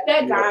guys have.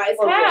 that guys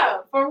For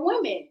have for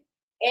women.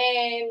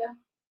 And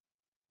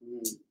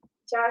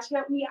Josh,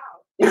 help me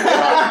out. No,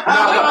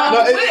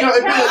 it be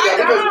like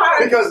that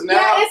because now,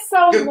 Yeah, it's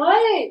so because-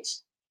 much.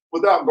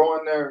 without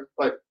going there,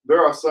 like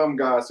there are some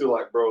guys who are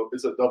like, bro,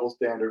 it's a double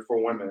standard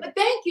for women.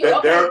 Thank you. That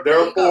Okay, there you go.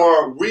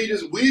 therefore, we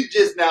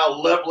just now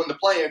leveling the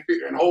playing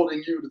field and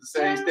holding you to the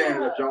same Yeah.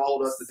 standard that y'all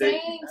hold us to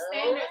date. Same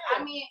standard.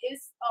 I mean,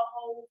 it's a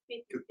whole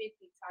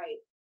 50-50 type.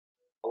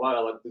 A lot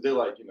of they're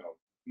like,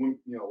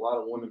 a lot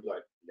of women be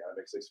like, you gotta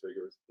make 6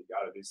 figures, you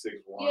gotta be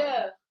 6'1",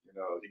 Yeah.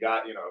 you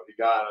gotta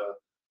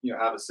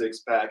have a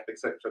 6-pack,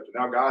 etc.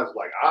 Now guys are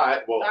like, all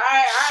right, well, All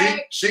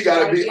right. she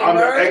gotta be Gotta get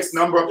under hers. X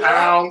number of Yeah.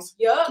 pounds.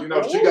 Yup.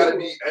 She gotta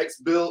be X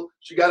built.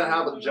 She gotta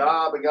have a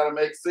job and gotta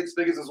make 6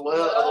 figures as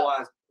well. Yeah.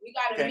 Otherwise, We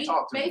gotta Can't meet.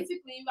 talk to me.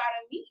 Basically, you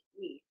gotta meet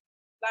me.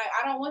 Like,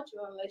 I don't want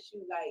you unless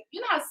you like.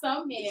 You know how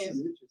some This men. is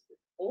interesting.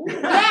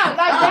 Yeah, like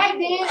back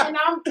then, and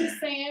I'm just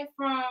saying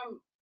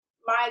from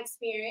my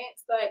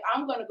experience, like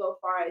I'm gonna go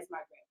far as my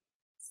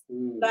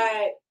grandparents.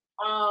 Like,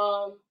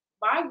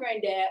 my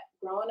granddad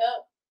growing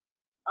up,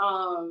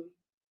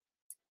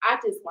 I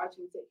just watched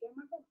him take care of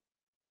my grandma.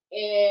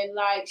 And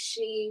like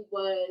she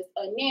was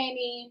a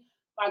nanny.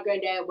 My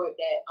granddad worked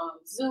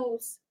at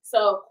Zeus.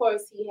 So of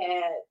course he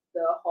had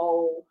the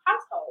whole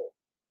household.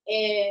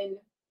 And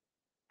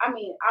I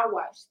mean, I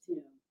watched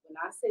him when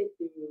I say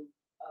through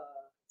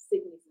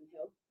sickness and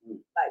health.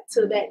 Like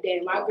to that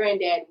day, my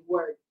granddad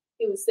worked.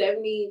 He was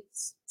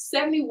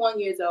 71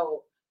 years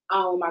old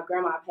when my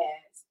grandma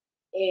passed.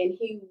 And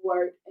he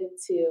worked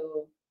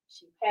until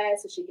she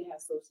passed so she can have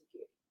Social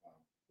Security.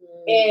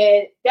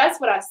 And that's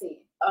what I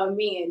see.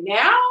 Men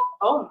now,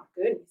 oh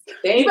my goodness.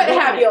 You better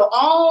have your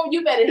own,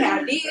 you better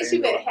have this,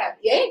 you better have,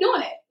 you ain't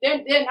doing that.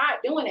 They're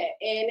not doing that.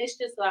 And it's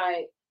just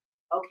like,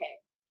 okay.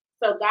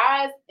 So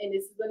guys, and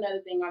this is another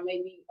thing, I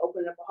may be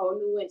opening up a whole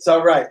new window.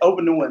 So right,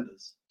 open the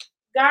windows.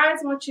 Guys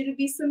want you to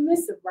be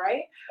submissive,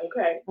 right?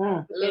 Okay.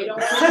 They don't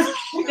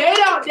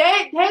want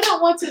they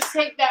don't want to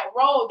take that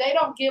role. They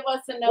don't give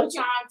us enough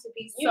time to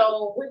be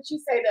so. What did you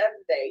say the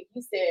other day?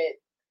 You said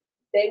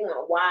they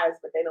want wives,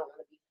 but they don't want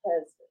to be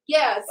husbands.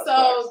 Yeah, That's so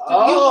facts. do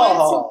you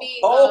want to be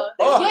Oh.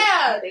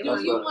 yeah, They do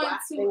want you wives.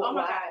 want They to want oh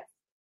my wives. God.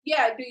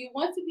 yeah, do you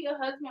want to be a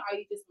husband or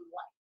you just want a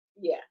wife?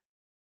 Yeah.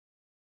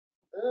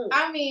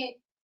 I mean,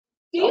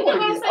 do you know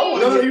what I'm I saying?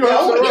 wanna No, get- you're I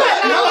wanna absolutely get-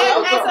 right. Yeah,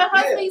 no, as a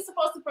husband, yeah. you're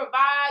supposed to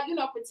provide,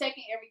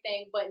 protecting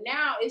everything. But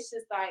now it's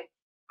just like,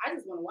 I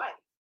just want a wife.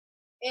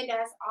 And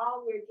that's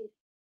all we're getting.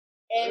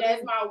 And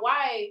as my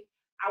wife,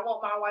 I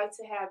want my wife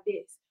to have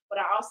this. But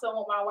I also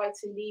want my wife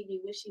to leave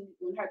me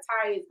when her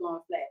tire is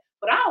going flat.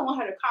 But I don't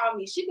want her to call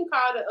me. She can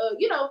call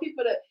the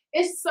people that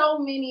it's so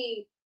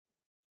many.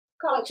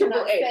 Call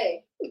Triple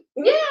A.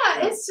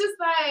 Yeah, it's just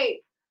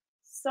like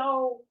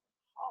so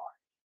hard.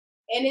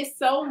 And it's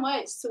so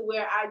much to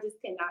where I just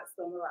cannot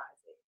summarize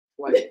it.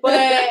 Like,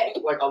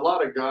 But like a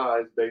lot of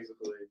guys,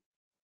 basically,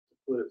 to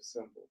put it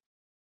simple,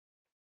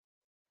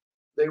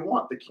 they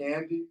want the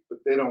candy, but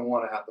they don't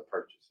want to have to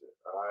purchase it.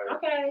 All right.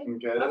 okay.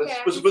 Okay. Okay, Let's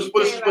I just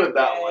put can it say it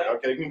that like way. that.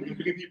 Okay.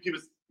 Keep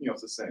it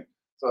succinct.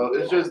 So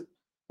it's just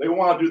they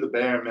want to do the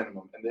bare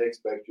minimum, and they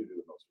expect you to do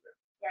the most for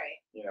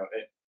them.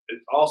 Right. It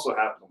also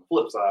happens on the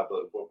flip side,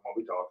 but when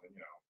we talking,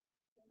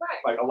 Right.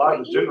 like a lot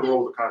of Or the gender even-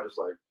 roles are kind of just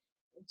like,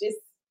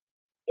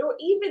 or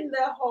even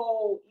the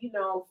whole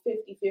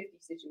 50-50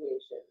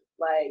 situation.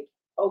 Like,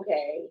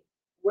 okay,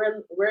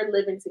 we're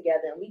living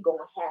together and we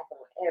going half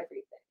on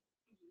everything,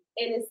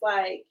 and it's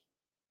like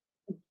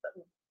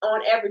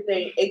on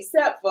everything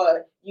except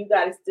for you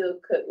got to still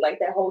cook, like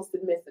that whole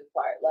submissive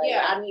part. Like,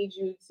 Yeah. I need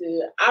you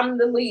to. I'm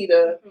the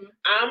leader.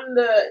 I'm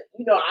the.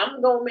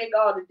 I'm gonna make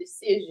all the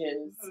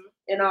decisions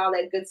and all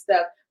that good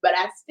stuff. But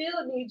I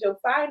still need your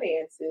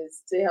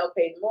finances to help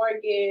pay the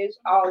mortgage,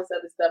 all this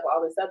other stuff.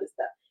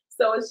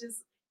 So it's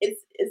just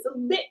it's a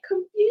bit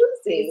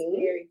confusing.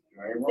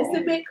 It's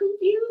a bit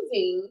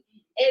confusing.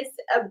 It's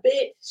a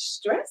bit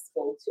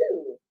stressful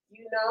too.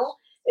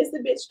 It's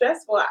a bit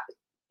stressful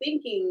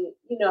thinking,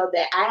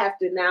 that I have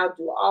to now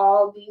do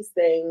all these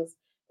things,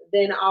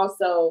 then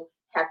also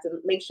have to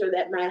make sure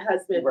that my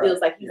husband feels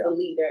like he's the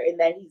leader and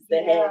that he's the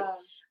head.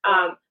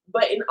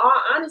 But in all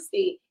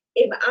honesty,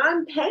 if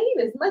I'm paying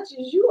as much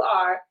as you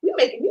are, we're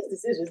making these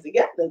decisions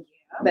together,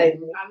 baby.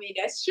 I mean,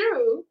 that's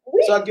true.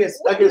 So I guess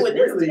doing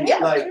this really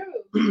together. like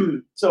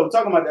True. so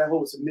talking about that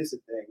whole submissive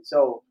thing.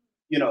 So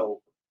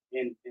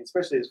and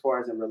especially as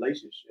far as in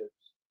relationships,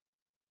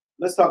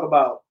 let's talk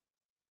about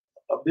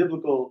a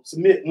biblical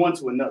submit one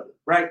to another,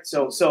 right?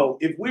 So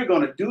if we're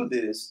going to do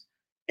this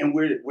and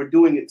we're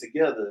doing it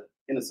together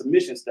in a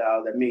submission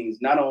style, that means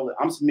not only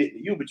I'm submitting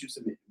to you, but you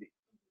submit to me,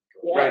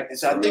 right? And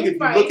so I think if you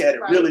look at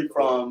it really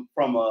from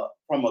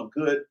a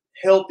good,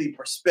 healthy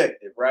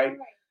perspective, right?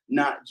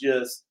 Not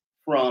just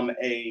from and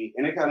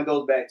it kind of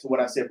goes back to what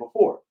I said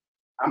before.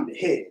 I'm the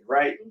head,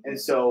 right? And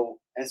so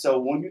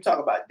when you talk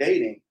about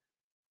dating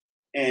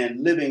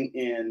and living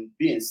in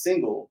being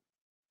single,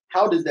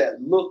 how does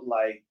that look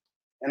like?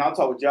 And I'll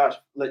talk with Josh,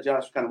 let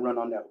Josh kind of run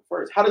on that one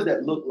first. How does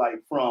that look like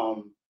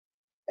from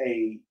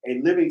a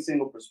living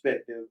single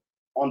perspective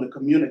on the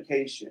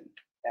communication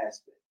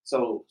aspect?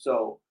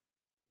 So,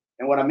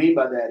 and what I mean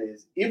by that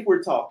is if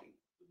we're talking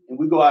and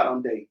we go out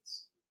on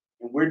dates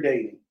and we're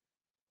dating,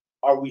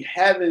 are we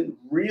having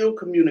real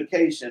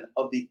communication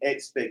of the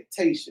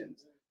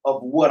expectations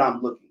of what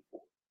I'm looking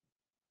for?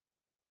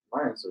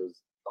 my answer is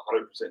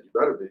 100%. You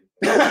better be.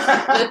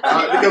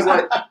 Because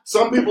like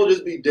some people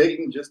just be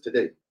dating just to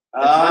date.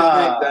 And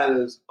I think that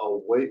is a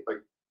way, like,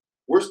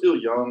 we're still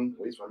young,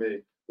 at least for me.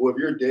 Well, if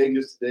you're dating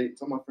just to date,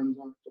 some of my friends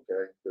aren't,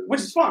 okay.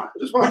 Which is fine.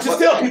 Which is fine. But just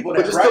tell people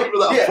that, just right? tell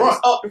people that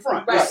up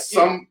front. Right.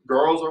 Some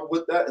girls are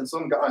with that and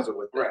some guys are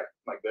with that. Right.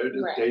 Like they're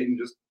just dating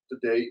just to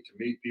date, to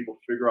meet people,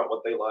 to figure out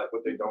what they like,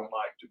 what they don't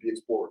like, to be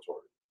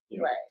exploratory,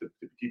 to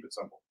keep it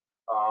simple.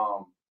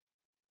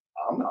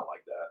 I'm not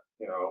like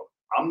that,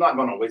 I'm not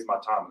going to waste my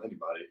time with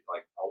anybody.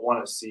 Like, I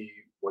want to see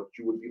what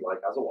you would be like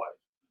as a wife.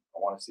 I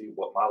want to see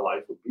what my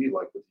life would be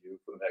like with you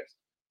for the next,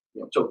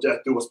 till death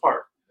do us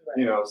part.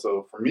 Right.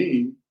 So for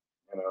me,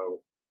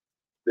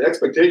 the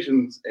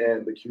expectations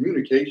and the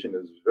communication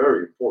is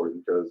very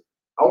important because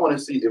I want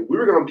to see if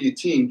we're going to be a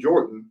team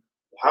Jordan,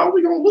 how are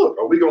we going to look?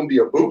 Are we going to be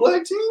a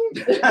bootleg team?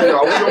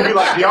 Are we going to be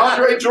like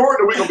DeAndre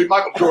Jordan or are we going to be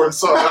Michael Jordan's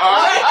son?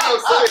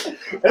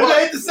 It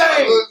ain't the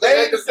same.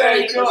 They ain't the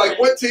same. Like,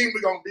 what team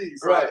we going to be?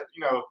 So, right.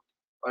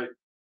 Like,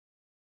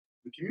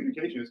 the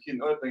communication is key.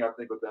 Another thing I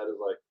think with that is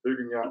like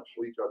figuring out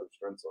what each other's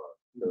strengths are.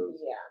 Because,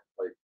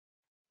 like,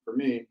 for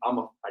me, I'm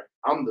in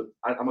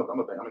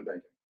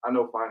banking. I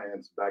know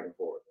finance back and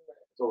forth.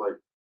 So, like,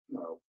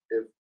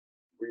 if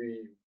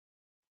we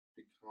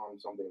become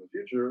something in the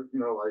future,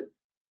 like,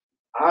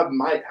 I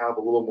might have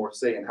a little more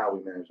say in how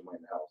we manage the money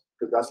in the house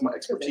because that's my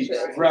expertise.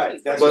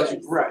 Right. That's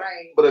right.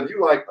 But if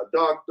you like a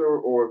doctor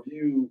or if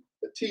you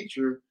a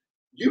teacher,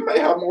 you may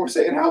have more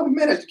say in how we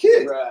manage the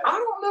kids. Right. I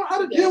don't know how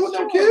to deal with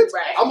your kids.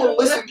 Right. I'm gonna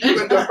listen to you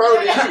and defer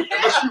to you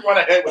unless you run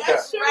ahead with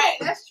that. Right.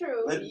 That's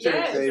true. Let the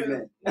church say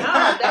amen. No,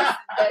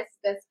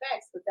 that's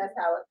facts, but that's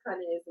how it kind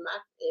of is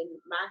in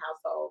my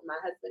household. My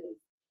husband is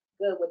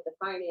good with the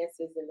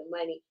finances and the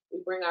money. We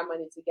bring our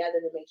money together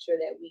to make sure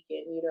that we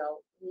can,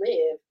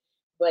 live.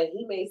 But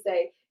he may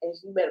say, and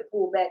you better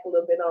pull back a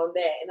little bit on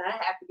that. And I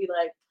have to be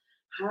like,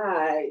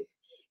 hi.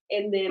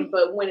 And then,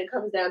 but when it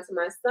comes down to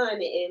my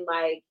son and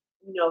like,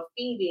 you know,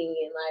 feeding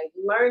and like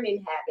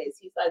learning habits,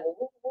 he's like,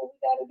 well, what we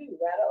got to do?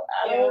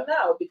 I don't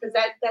know, because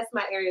that's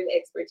my area of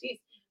expertise.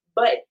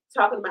 But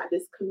talking about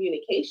this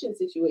communication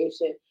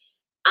situation,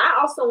 I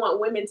also want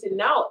women to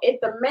know if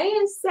the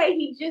man say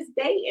he just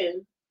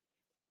dating,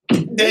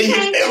 They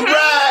can't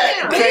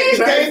right. change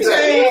him. Can't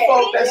change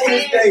folk that's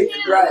just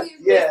dating. Right.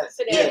 Yes.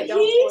 If Yes.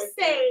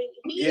 he say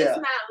he Yeah. is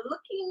not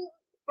looking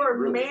for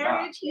Really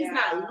marriage, he's Yeah.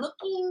 not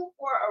looking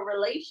for a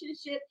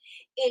relationship,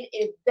 and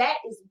if that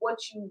is what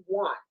you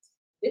want,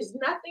 there's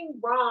nothing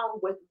wrong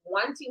with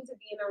wanting to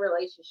be in a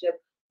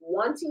relationship,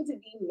 wanting to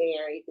be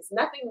married. There's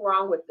nothing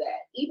wrong with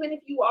that. Even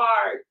if you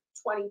are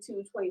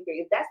 22,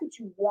 23, if that's what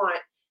you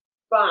want,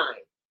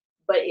 fine.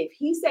 But if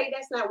he say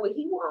that's not what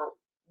he wants,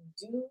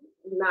 do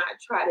not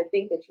try to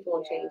think that you're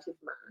going to change his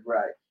mind.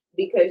 Right.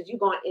 Because you're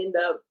going to end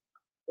up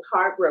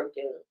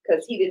heartbroken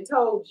because he done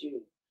told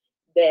you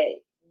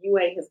that you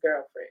ain't his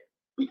girlfriend.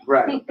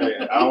 Right. Hey,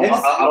 I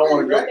don't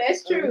want to go.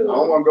 That's I true.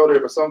 don't want to go there,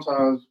 but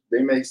sometimes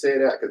they may say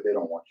that because they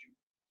don't want you.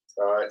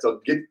 All right, so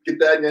get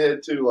that in your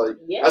head too. Like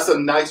that's a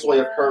nice way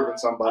of curving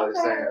somebody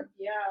saying,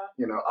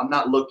 you know, I'm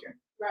not looking.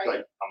 Right. Like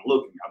I'm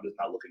looking, I'm just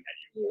not looking at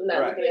you. You're not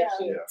Right. looking at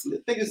you. Yeah. The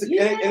thing is, and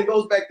it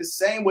goes back the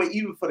same way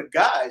even for the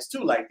guys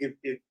too. Like if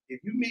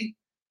you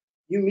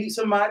meet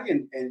somebody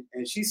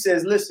and she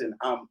says, listen,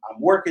 I'm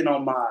working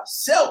on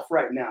myself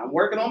right now. I'm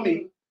working on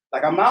me.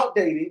 Like I'm out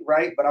dating,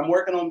 right? But I'm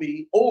working on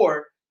me.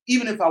 Or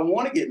even if I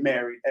want to get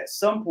married at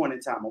some point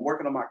in time, I'm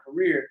working on my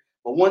career.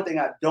 But one thing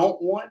I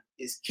don't want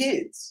is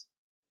kids.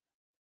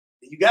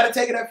 You got to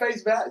take it at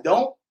face value.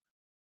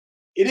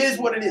 It is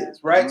what it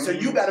is, right? So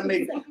you got to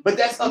make it, but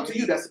that's up to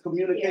you. That's a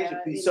communication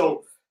piece.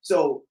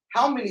 So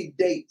how many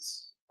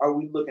dates are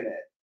we looking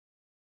at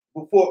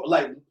before,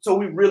 like, so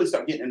we really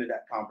start getting into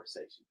that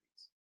conversation?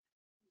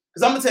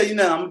 Because I'm gonna tell you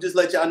now, I'm gonna just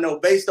let y'all know,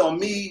 based on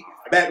me,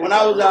 back when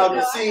I was out on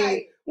the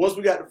scene, once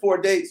we got to 4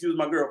 dates, she was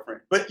my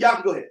girlfriend. But y'all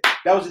can go ahead.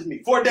 That was just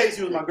me. 4 dates,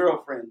 she was my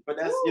girlfriend. But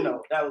that's, you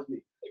know, that was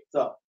me.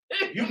 So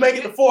if you make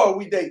it to 4,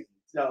 we date.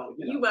 So,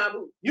 you know. You my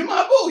boo. You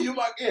my boo. You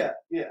my, yeah.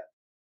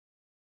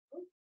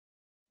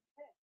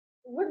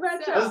 What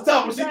about you? That's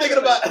tough. What you thinking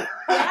about?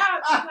 Yeah,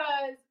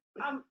 because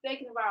I'm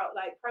thinking about,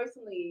 like,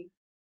 personally,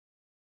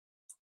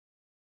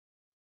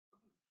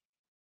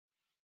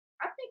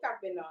 I think I've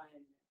been on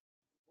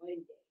one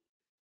date,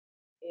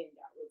 and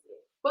that was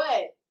it.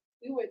 But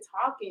we were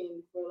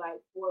talking for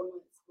like 4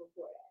 months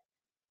before that.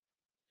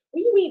 What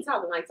do you mean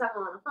talking? Like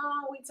talking on the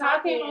phone? We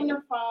Talking on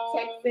the phone,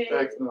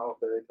 texting. All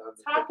day,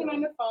 talking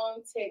on the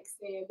phone,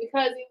 texting,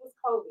 because it was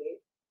COVID.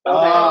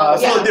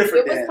 It's a little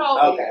different It was then.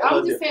 COVID. Okay,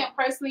 I'm just saying,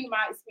 personally,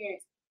 my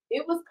experience,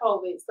 it was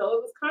COVID, so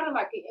it was kind of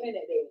like an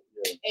internet dating.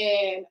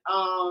 Yeah.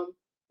 And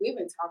we've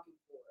been talking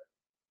for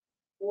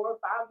 4 or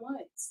 5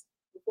 months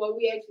before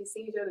we actually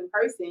see each other in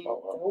person.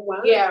 Oh,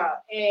 wow. Yeah,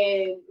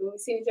 and when we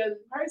see each other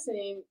in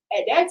person,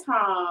 at that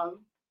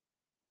time,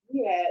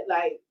 we had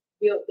like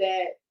built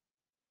that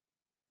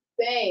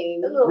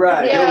thing.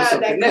 Right. Yeah,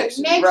 that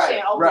connection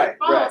over the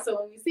phone. Right.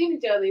 So when we seen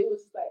each other, it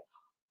was just like,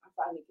 I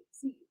finally get to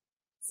see you.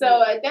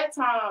 So at that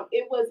time,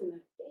 it wasn't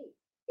a date.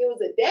 It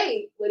was a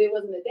date, but it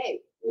wasn't a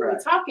date. We were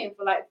talking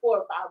for like 4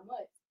 or 5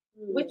 months,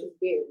 which was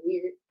very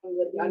weird. I'm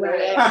letting y'all know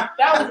that.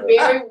 That was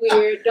very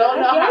weird.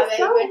 Don't know how that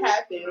even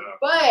happened.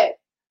 But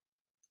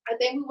I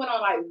think we went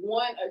on like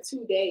 1 or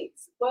 2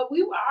 dates, but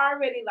we were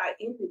already like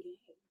in the game.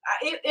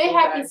 It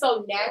happened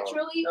so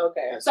naturally.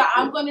 Okay. So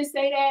I'm going to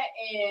say that,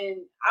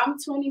 and I'm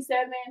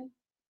 27.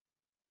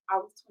 I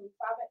was 25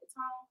 at the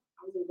time.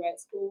 I was in grad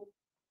school.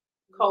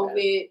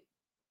 COVID,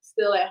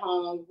 still at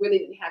home, really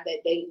didn't have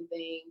that dating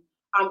thing.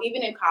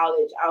 Even in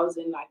college, I was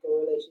in like a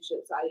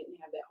relationship, so I didn't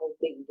have that whole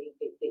thing.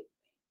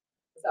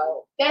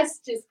 So that's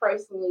just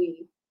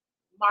personally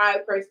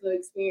my personal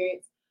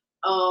experience.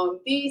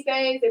 These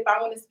days, if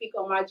I want to speak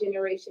on my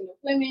generation of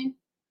women,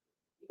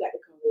 you got to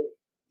come with it.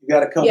 You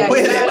got to come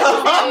with it.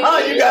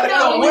 You got to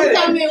come with it.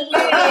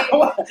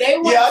 They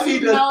want to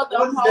know the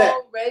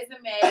whole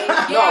resume. They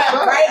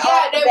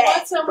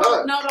want to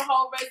know the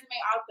whole resume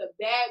off the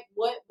bat.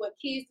 What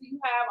kids do you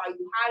have? Are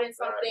you hiding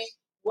something?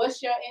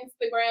 What's your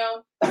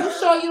Instagram? You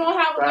sure you don't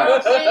have a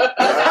girlfriend?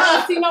 I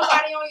don't see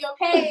nobody on your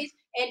page.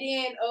 And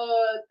then,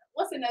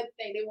 what's another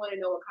thing? They want to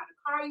know what kind of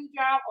car you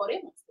drive. Oh, they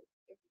want to.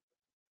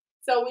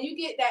 So when you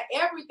get that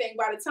everything,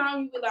 by the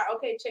time you be like,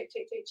 okay, check.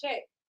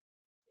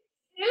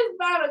 It's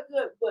about a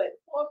good, 4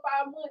 or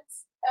 5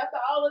 months after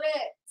all of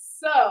that.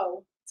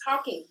 So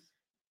talking.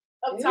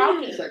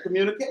 It's like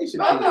communication.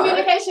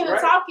 Communication and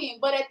talking.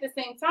 But at the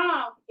same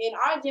time, in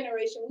our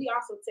generation, we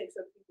also text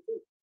other people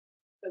too.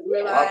 Because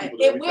we're like,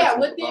 within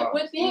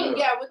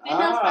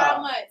those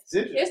 5 months,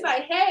 it's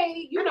like,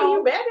 hey, you know,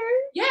 you better.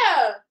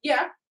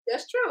 Yeah,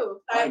 that's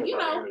true. Like, you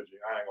know. Energy.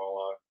 I ain't gonna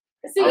lie.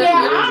 See,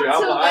 I'm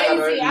too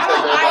lazy. I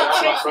don't like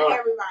texting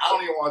everybody. I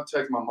don't even want to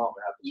text my mom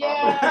half the time.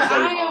 Yeah,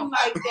 I am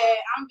like that.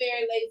 I'm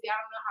very lazy. I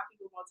don't know how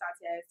people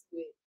multitask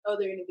with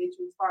other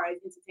individuals as far as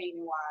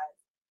entertainment wise.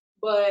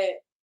 But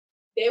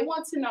they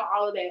want to know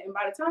all of that. And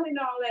by the time they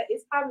know all that,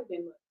 it's probably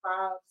been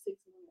 5, 6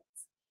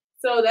 months.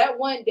 So that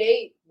one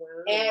date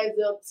adds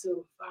up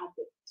to 5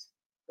 days.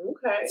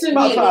 Okay. To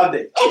About me. 5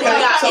 days. And Okay,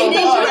 then, so and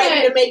then all you're right.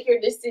 ready to make your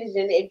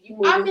decision if you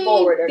move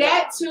forward or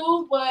that not.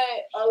 too, but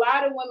a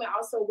lot of women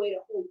also wait a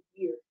whole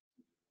year.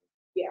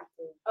 Yeah,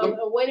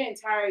 wait an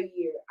entire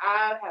year.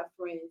 I have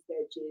friends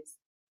that just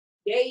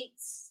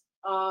dates.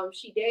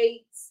 She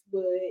dates,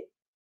 but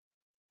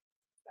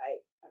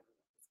like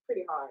it's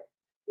pretty hard.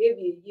 It'll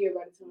be a year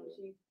by the time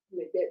she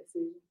make that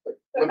decision.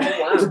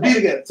 To be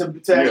together, to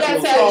actually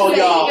Yeah, call to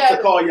y'all, together.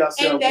 to call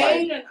yourself And they like,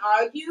 didn't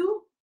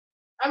argue.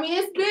 I mean,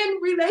 it's been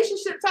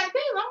relationship type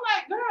things. I'm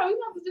like, girl,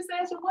 you have to just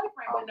ask your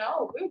boyfriend. But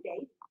no, we're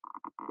dating.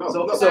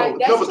 So- Like,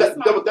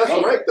 That's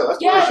correct though.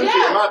 That's what it should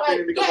be in my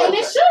opinion. Because and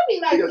it should be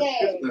like because that.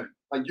 here's the thing,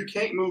 like you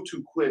can't move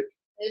too quick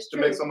It's to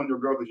true. make someone your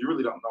girl because you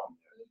really don't know them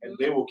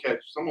yet. And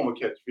someone will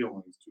catch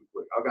feelings too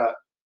quick. I got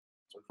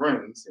some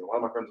friends, a lot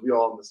of my friends, we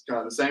all in this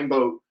kind of the same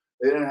boat.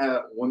 They didn't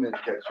have women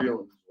catch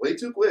feelings way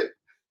too quick.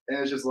 And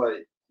it's just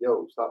like,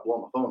 yo, stop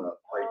blowing my phone up.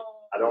 Like,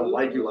 I don't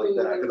like you like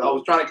that. Because I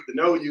was trying to get to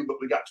know you, but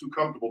we got too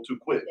comfortable too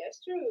quick.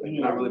 That's true. Like,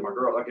 you're not really my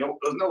girl. Like, there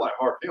was no like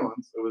hard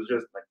feelings. It was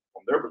just like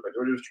from their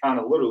perspective, they're just trying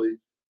to literally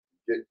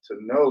get to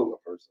know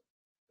a person.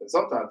 And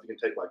sometimes it can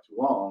take like too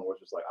long, where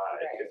it's just like, all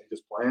right, is he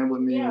just playing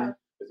with me? Yeah.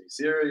 Is he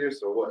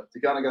serious or what?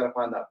 You kind of got to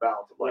find that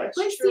balance of like,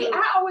 But see,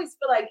 I always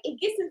feel like it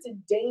gets into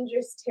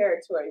dangerous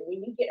territory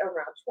when you get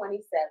around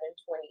 27,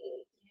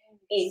 28,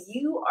 and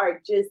you are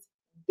just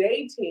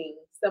dating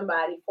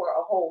somebody for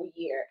a whole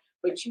year,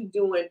 but you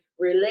doing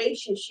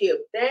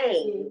relationship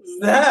things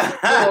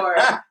for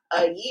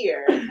a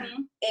year.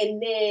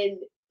 And then,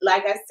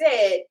 like I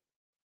said,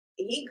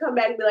 he come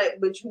back and be like,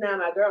 but you're not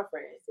my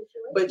girlfriend.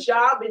 But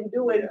y'all been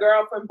doing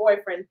girlfriend,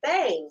 boyfriend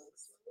things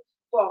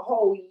for a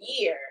whole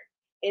year.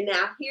 And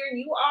now here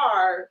you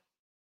are,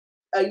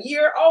 a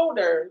year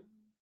older,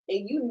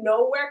 and you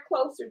nowhere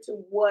closer to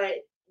what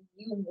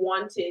you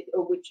wanted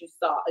or what you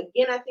saw.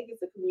 Again, I think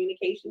it's a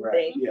communication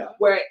thing. Yeah.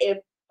 Where if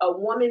a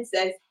woman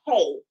says,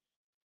 hey,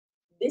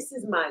 this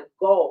is my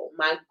goal.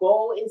 My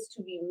goal is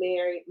to be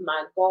married.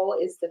 My goal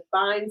is to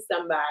find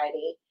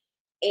somebody.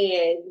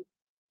 And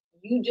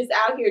you just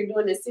out here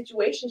doing a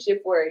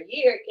situationship for a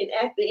year. And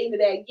at the end of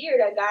that year,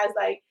 that guy's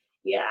like,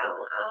 yeah, I'm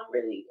not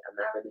really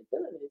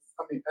feeling this.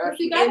 I mean, You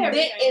actually, got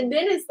And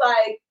then it's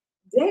like,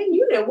 dang,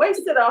 you done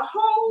wasted a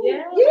whole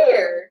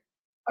year.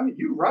 I mean,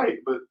 you're right,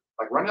 but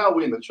like right now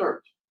we in the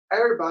church.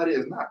 Everybody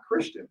is not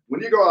Christian.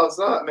 When you go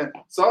outside, man,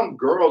 some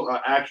girls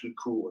are actually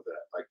cool with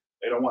that. Like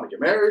they don't want to get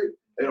married,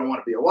 they don't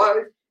want to be a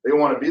wife, they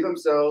want to be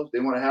themselves,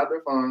 they want to have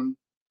their fun.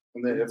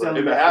 And then if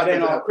it happens,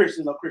 ain't all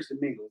Christians or Christian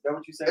mingle. Is that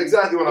what you saying?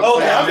 Exactly what I'm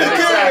saying. Okay,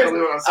 Exactly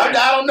what I'm saying.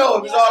 I don't know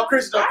if it's all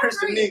Christian or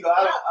Christian mingle.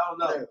 I don't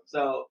know.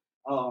 So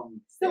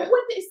And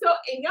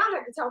y'all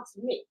have to talk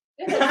to me.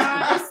 So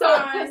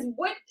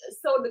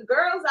the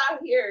girls out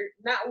here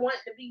not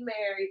wanting to be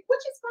married, which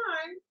is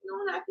fine. You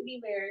don't have to be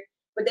married,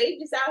 but they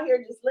just out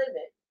here just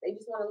living. They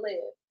just want to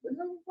live. They're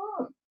having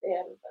fun. They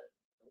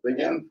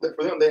having fun.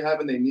 For them, they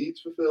having their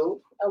needs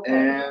fulfilled,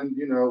 and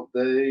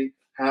they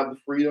have the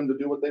freedom to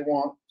do what they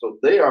want. So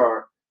they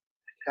are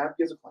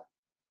happy as a clam.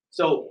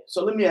 So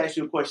let me ask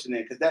you a question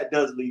then, because that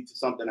does lead to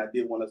something I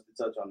did want us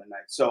to touch on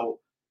tonight. So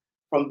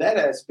from that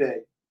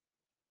aspect,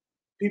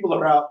 people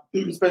are out,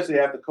 especially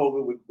after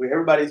COVID, where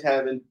everybody's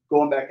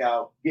going back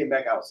out, getting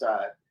back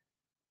outside.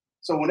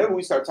 So whenever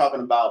we start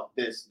talking about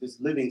this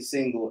living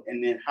single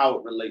and then how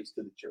it relates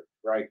to the church,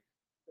 right?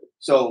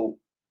 So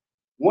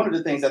one of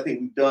the things I think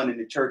we've done in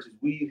the church is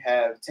we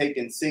have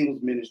taken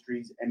singles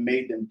ministries and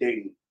made them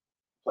dating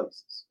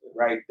places,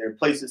 right? They're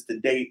places to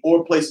date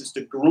or places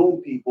to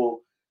groom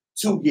people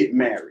to get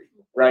married,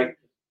 right?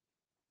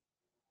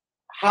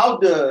 How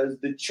does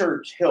the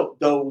church help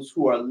those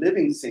who are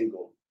living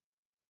single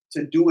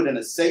to do it in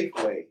a safe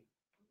way,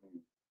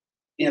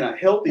 in a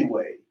healthy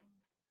way,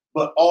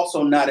 but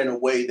also not in a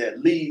way that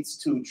leads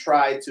to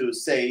try to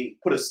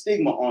put a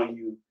stigma on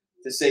you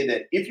to say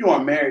that if you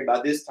are married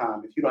by this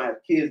time, if you don't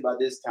have kids by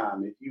this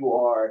time, if you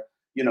are,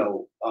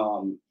 you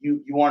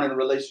aren't in a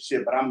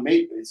relationship, but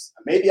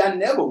maybe I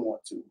never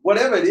want to,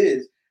 whatever it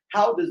is,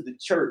 how does the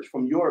church,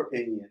 from your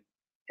opinion,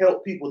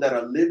 help people that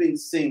are living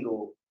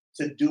single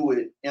to do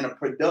it in a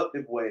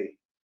productive way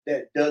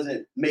that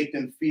doesn't make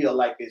them feel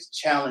like it's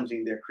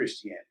challenging their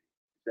Christianity?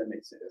 If that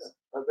makes sense.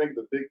 I think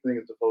the big thing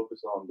is to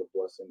focus on the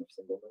blessing of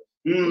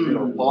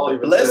singleness. Paul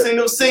even blessing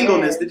of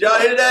singleness. Did y'all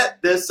hear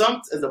that? There's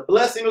a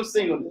blessing of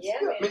singleness.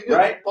 Yeah,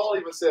 right? Paul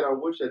even said, I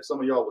wish that some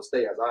of y'all would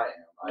stay as I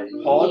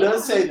am. Paul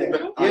does say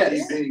that.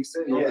 Yes. Being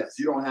single, yes.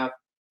 You don't have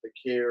the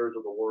cares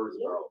or the worries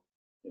about,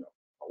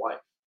 my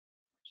wife,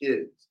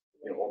 kids,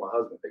 or my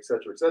husband, et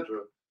cetera,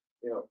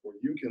 where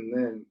you can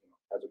then,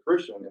 as a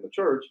Christian in the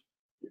church,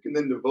 you can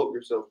then devote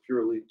yourself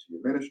purely to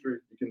your ministry.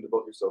 You can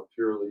devote yourself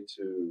purely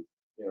to,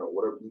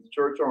 whatever the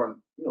church are,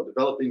 and,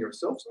 developing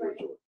yourself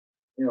spiritually.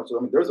 So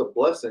I mean, there's a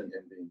blessing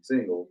in being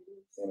single,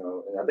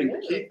 and I think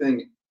the key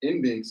thing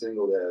in being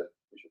single that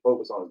we should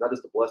focus on is not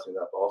just the blessing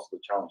of that, but also the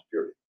challenge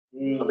period.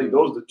 I think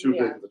those are the two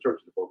things the church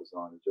should focus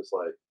on. It's just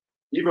like,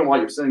 even while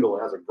you're single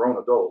and as a grown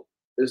adult,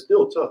 it's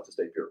still tough to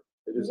stay pure.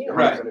 It just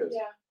 100% is.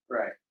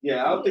 Right.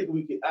 Yeah, I don't think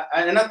we can.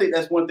 And I think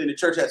that's one thing the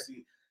church has to.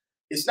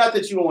 It's not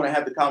that you don't want to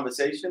have the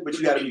conversation, but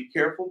you got to be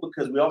careful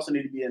because we also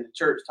need to be in the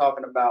church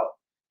talking about.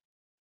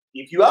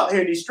 If you out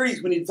here in these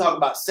streets, we need to talk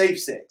about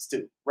safe sex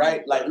too,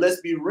 right? Like,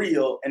 let's be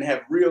real and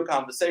have real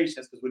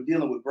conversations because we're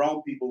dealing with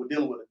grown people, we're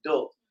dealing with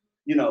adults.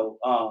 You know,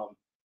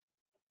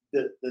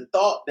 the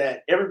thought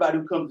that everybody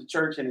who comes to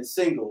church and is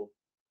single,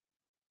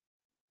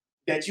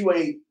 that you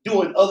ain't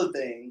doing other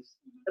things.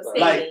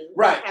 Like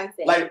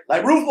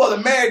Ruth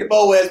wasn't married to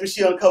Boaz when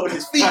she uncovered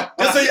his feet.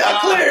 Just so y'all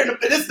clear,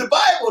 this is the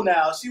Bible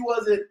now.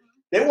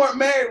 They weren't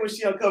married when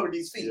she uncovered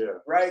these feet,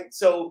 right?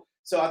 So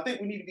I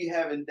think we need to be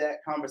having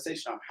that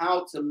conversation on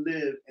how to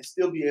live and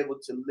still be able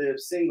to live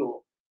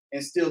single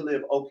and still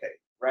live okay,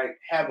 right?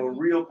 Have a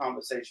real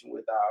conversation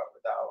with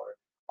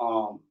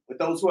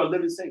those who are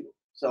living single.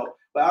 So,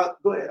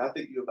 but go ahead. I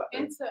think you about that.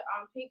 And to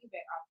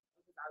piggyback off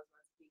because I was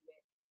about to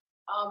piggyback.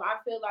 I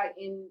feel like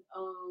in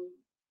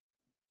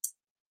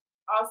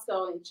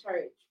also in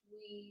church,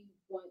 we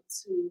want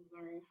to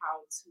learn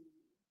how to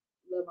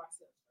love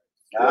ourselves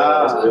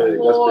first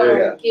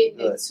before getting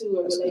into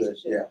a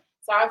relationship. Yeah.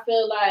 So I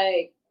feel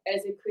like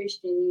as a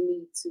Christian, you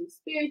need to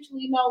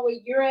spiritually know where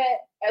you're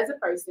at as a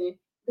person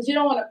because you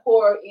don't want to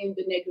pour in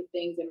the negative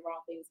things and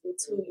wrong things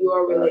into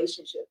your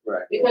relationship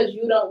because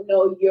you don't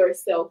know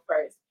yourself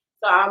first.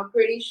 So I'm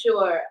pretty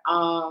sure,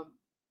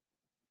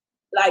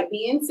 like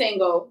being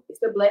single,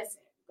 it's a blessing.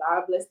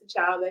 God bless the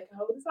child that can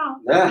hold his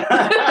own.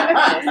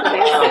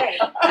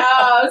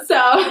 So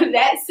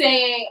that's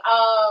saying,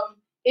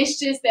 it's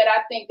just that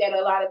I think that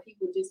a lot of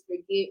people just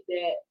forget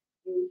that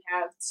you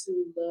have to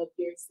love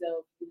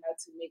yourself. You have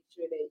to make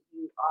sure that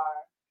you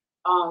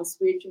are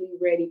spiritually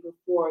ready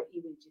before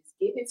even just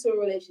getting into a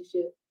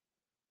relationship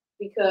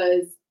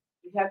because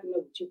you have to know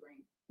what you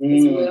bring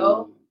as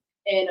well.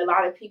 And a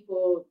lot of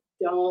people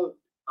don't,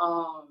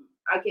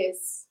 I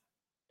guess,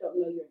 don't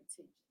know your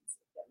intentions,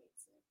 if that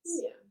makes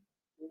sense. Yeah.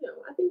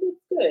 I think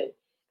it's good.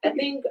 I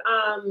think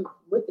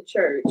with the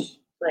church,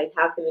 like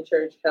how can the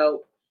church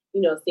help,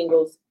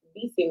 singles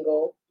be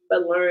single,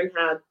 but learn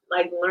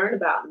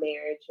about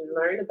marriage and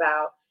learn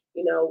about,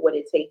 what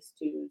it takes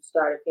to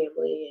start a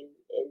family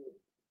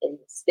and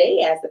stay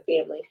as a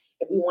family.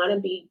 If we want to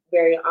be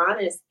very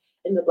honest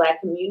in the Black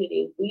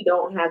community, we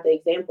don't have the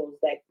examples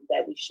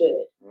that we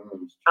should.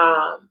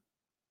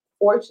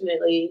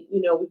 Fortunately,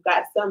 we've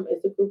got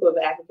it's a group of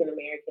African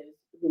Americans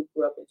who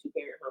grew up in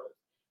 2-parent homes.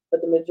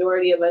 But the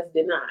majority of us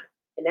did not.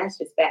 And that's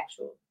just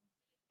factual.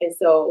 And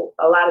so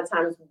a lot of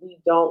times we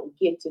don't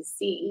get to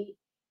see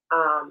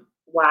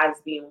wives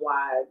being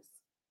wives,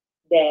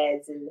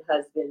 dads and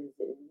husbands,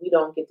 and we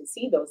don't get to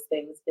see those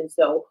things. And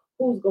so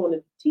who's going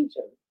to teach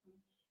them?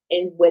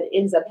 And what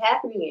ends up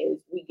happening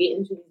is we get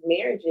into these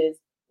marriages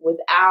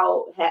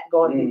without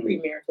going through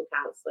premarital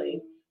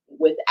counseling,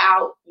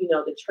 without,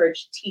 the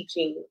church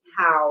teaching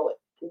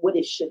what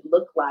it should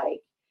look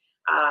like.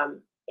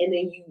 And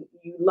then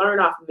you learn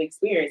off of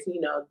experience,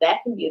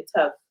 that can be a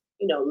tough,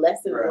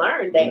 lesson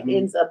learned that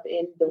ends up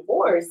in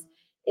divorce,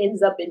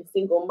 ends up in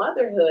single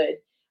motherhood.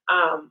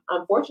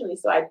 Unfortunately,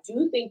 so I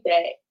do think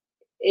that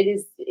it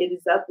is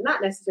up,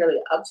 not necessarily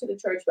up to the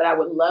church, but I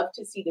would love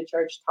to see the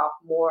church talk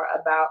more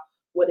about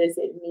what does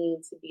it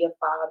mean to be a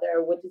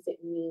father? What does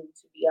it mean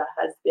to be a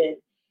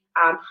husband?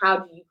 How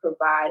do you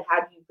provide?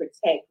 How do you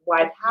protect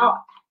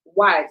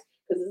wives?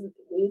 Because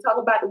when you talk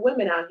about the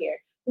women out here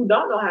who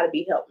don't know how to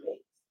be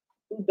helpmates,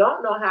 who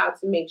don't know how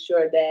to make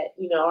sure that,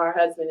 our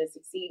husband is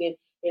succeeding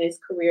in his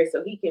career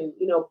so he can,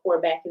 pour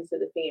back into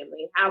the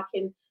family. How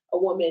can a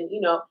woman,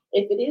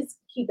 if it is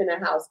keeping a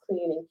house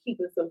clean and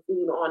keeping some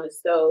food on the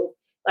stove,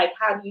 like,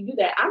 how do you do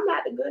that? I'm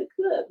not a good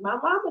cook. My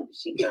mama,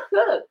 she can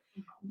cook,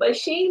 but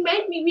she ain't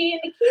make me be in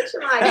the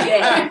kitchen like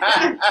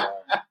that.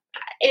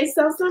 And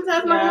so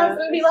sometimes my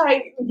husband be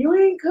like, you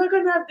ain't cook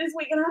enough this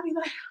week. And I'll be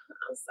like,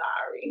 I'm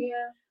sorry.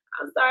 Yeah.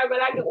 I'm sorry,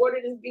 but I can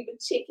order this beef and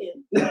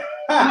chicken.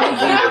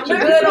 I'm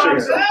good on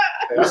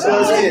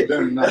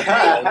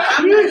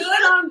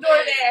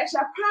DoorDash.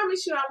 I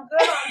promise you I'm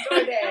good on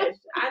DoorDash.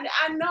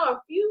 I know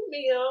a few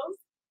meals,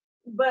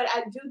 but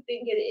I do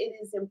think it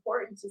is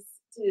important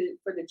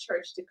for the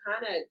church to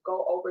kind of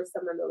go over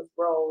some of those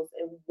roles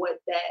and what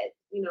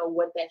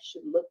that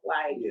should look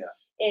like. Yeah.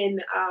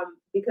 And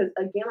because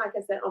again, like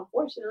I said,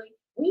 unfortunately,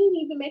 we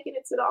ain't even making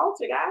it to the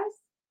altar, guys.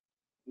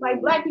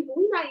 Like Black people,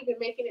 we're not even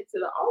making it to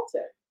the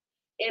altar.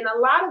 And a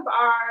lot of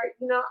our,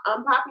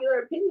 unpopular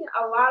opinion,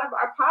 a lot of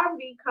our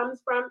poverty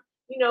comes from,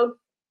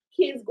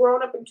 kids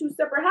growing up in 2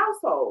 separate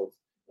households.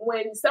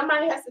 When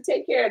somebody has to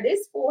take care of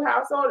this full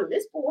household and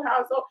this full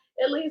household,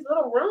 it leaves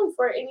little room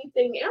for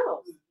anything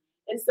else.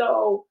 And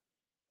so,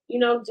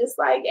 just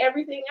like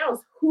everything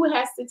else, who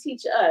has to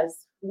teach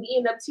us? We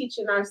end up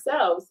teaching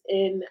ourselves.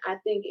 And I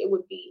think it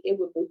would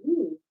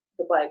behoove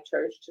the Black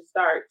church to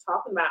start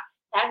talking about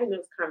having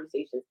those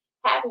conversations,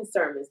 having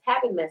sermons,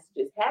 having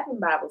messages, having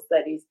Bible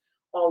studies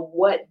on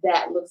what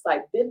that looks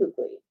like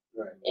biblically.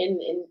 Right.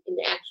 In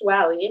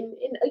actuality. And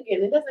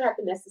again, it doesn't have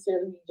to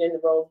necessarily be gender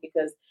roles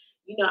because,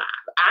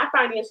 I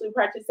financially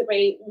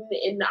participate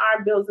in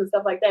our bills and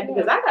stuff like that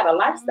because I got a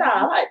lifestyle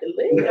I like to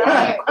live.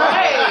 Right.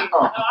 I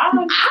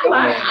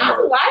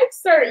like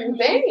certain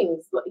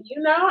things. I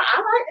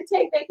like to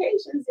take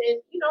vacations,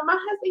 and my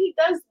husband, he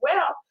does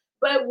well.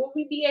 But will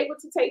we be able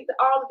to take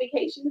all the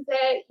vacations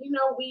that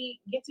we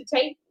get to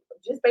take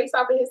just based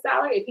off of his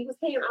salary? If he was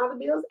paying all the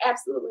bills,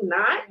 absolutely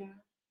not. Yeah.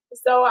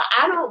 So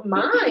I don't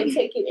mind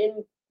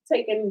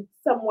taking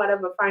somewhat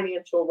of a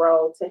financial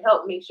role to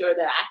help make sure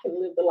that I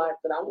can live the life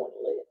that I want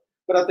to live.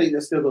 But I think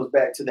that still goes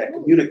back to that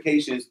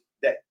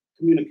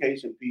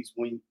communication piece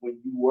when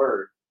you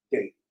were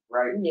dating,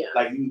 right? Yeah.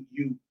 Like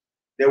you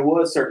there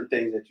was certain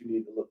things that you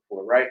need to look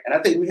for, right? And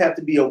I think we have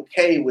to be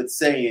okay with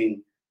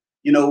saying,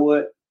 you know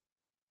what,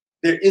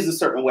 there is a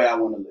certain way I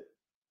want to live.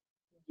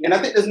 Yeah. And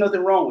I think there's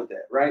nothing wrong with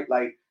that, right?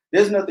 Like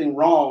there's nothing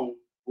wrong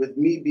with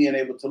me being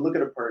able to look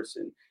at a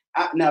person.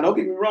 Now, don't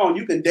get me wrong,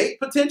 you can date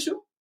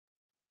potential.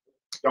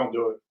 Don't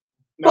do it.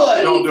 No,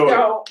 don't do it.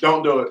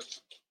 Don't do it.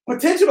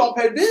 Potential don't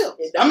pay bills.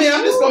 I mean,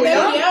 I'm just gonna be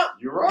honest.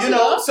 You're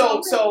right.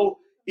 So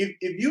if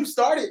you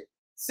started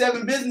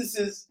 7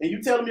 businesses and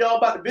you telling me all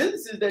about the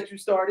businesses that you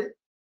started,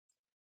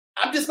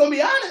 I'm just gonna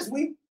be honest.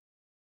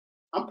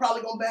 I'm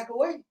probably gonna back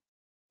away.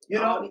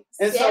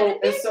 And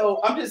so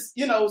I'm just,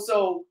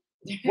 so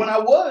when I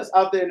was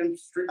out there in the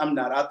street, I'm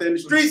not out there in the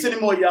streets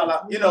anymore, y'all.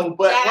 But when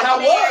I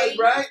was,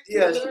 right?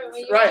 Yes,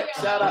 right.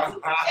 Shout out.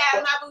 Shout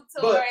out my boots,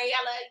 Oh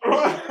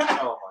my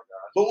God.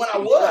 But when I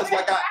was,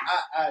 like,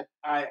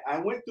 I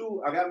went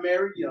through, I got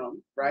married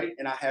young, right?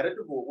 And I had a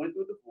divorce, went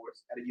through a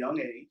divorce at a young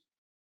age.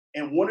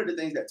 And one of the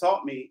things that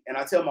taught me, and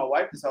I tell my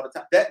wife this all the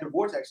time, that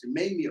divorce actually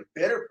made me a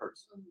better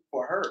person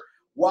for her.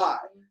 Why?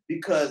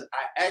 Because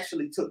I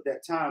actually took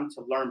that time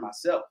to learn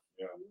myself.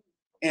 Yeah.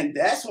 And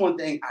that's one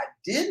thing I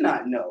did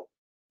not know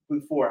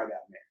before I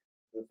got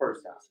married the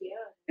first time. Yeah.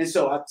 And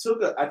so I took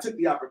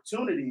the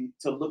opportunity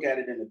to look at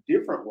it in a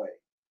different way.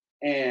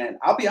 And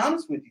I'll be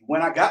honest with you,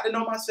 when I got to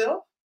know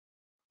myself,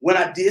 when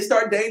I did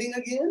start dating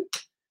again,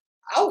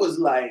 I was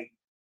like,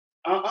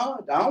 I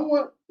don't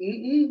want,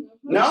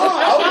 no.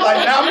 I was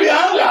like, now be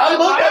honest,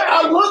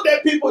 I looked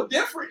at people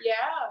different. Yeah.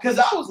 Because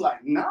I was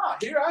like, nah,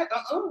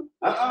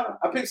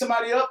 I picked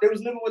somebody up. They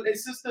was living with their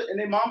sister and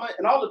their mama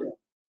and all of them.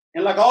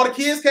 And like all the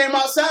kids came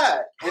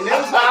outside and they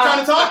was like trying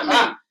to talk to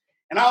me.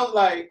 And I was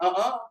like,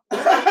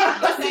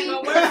 But see,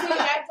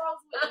 that goes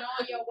with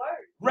knowing your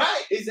worth.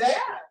 Right, exactly.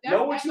 Yeah,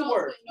 know what you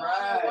worth.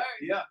 Right.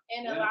 Yeah.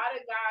 And a lot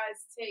of guys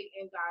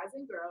guys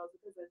and girls,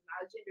 because it's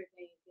not a gender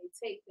thing, they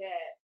take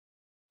that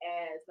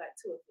as like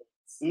to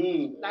offense.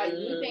 Like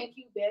you think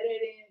you better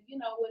than,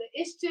 what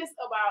it's just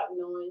about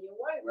knowing your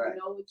worth. Right.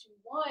 You know what you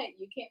want.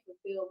 You can't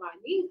fulfill my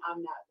needs.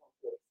 I'm not going to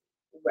force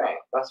it. Right.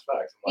 That's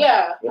facts.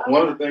 Yeah.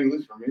 One of the things, at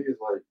least for me, is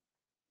like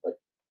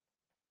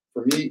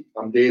for me,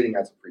 I'm dating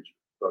as a preacher.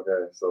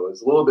 Okay, so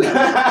it's a little bit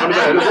different.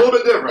 It's a little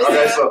bit different.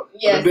 Okay, so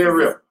I'm being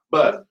real.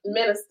 But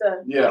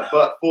minister. Yeah,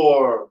 but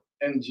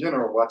in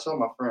general, what I tell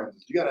my friends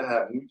is you gotta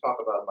have, when we talk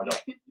about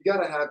it, you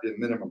gotta have the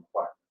minimum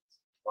requirements.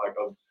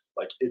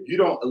 Like if you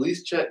don't at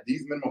least check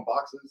these minimum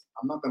boxes,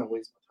 I'm not gonna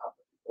waste my time.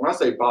 When I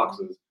say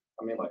boxes,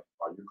 I mean like,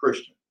 are you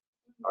Christian?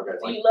 Okay,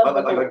 do you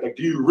love like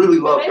do you really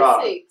love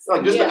God?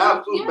 Like just the Yeah.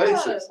 absolute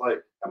basics.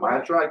 Like, am I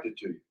attracted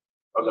to you?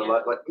 Okay,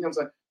 like you know what I'm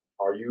saying?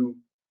 Are you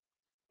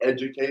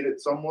educated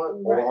somewhat,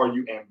 or are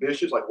you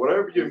ambitious? Like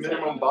whatever your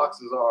minimum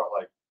boxes are,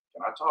 like,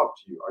 can I talk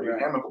to you? Are you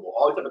amicable?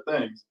 All these type of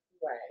things.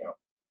 Right.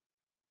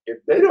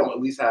 If they don't at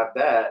least have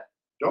that,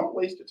 don't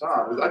waste your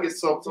time. I get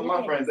some of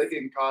my friends, they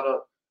getting caught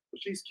up. Well,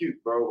 she's cute,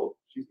 bro. Well,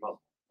 she's Muslim.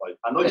 Like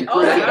I know you're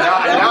Christian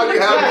now you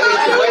have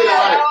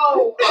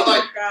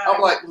it. I'm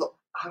like, look,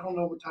 I don't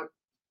know what type.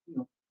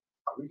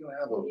 Are we gonna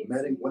have a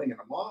wedding in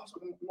a mosque?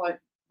 I'm like,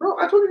 bro,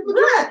 I told you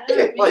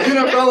the like you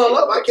done fell in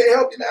love. I can't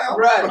help you now.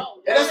 Right. And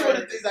that's one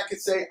of the things I can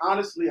say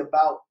honestly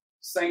about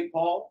St.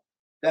 Paul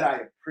that I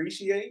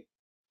appreciate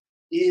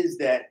is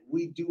that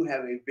we do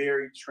have a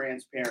very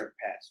transparent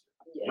pastor,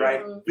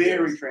 right?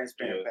 Very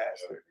transparent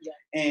pastor. Yeah.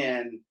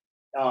 And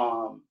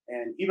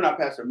even our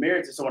pastor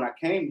emeritus. So when I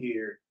came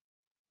here,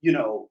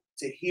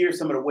 to hear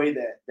some of the way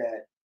that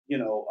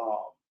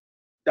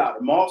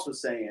Dr. Moss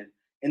was saying,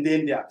 and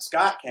then Dr.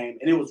 Scott came,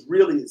 and it was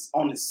really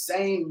on the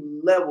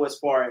same level as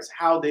far as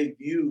how they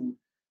viewed,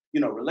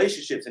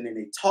 relationships. And then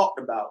they talked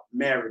about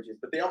marriages,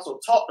 but they also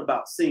talked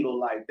about single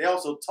life. They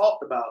also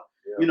talked about,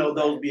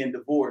 those being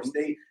divorced.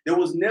 There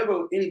was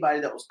never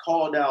anybody that was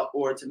called out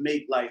or to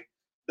make like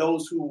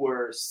those who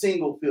were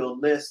single feel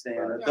less than,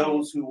 or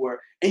those who were,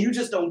 and you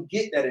just don't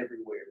get that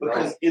everywhere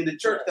because in the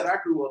church that I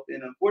grew up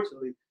in,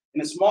 unfortunately,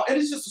 it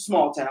is just a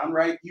small town,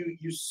 right?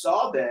 You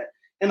saw that,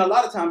 and a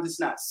lot of times it's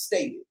not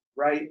stated,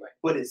 right?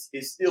 But it's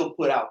still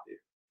put out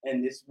there,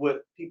 and it's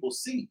what people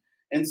see.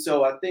 And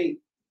so I think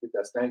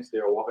that stank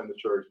still walking to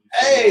church.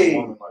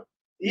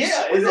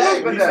 Yeah,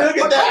 exactly. You still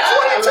get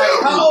that.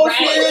 How old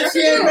she is? She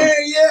ain't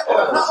married yet.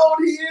 Or how old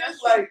he is?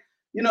 Like,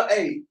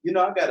 I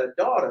got a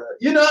daughter.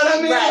 You know what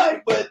I mean? Right.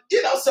 Like, but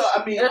so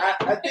I mean,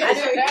 I think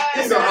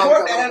it's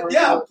important.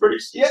 Yeah, I'm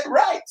pretty. Yeah,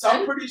 right. So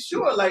I'm pretty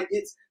sure. Like,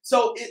 it's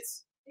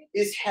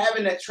it's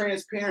having that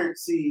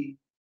transparency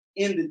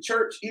in the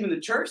church, even the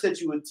church that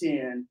you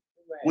attend.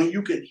 Right. When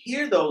you can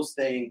hear those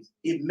things,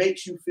 it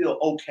makes you feel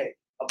okay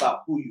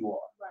about who you are.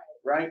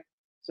 Right.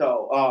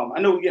 So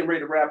I know we're getting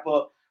ready to wrap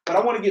up, but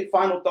I want to get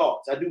final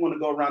thoughts. I do want to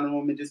go around the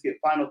room and just get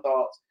final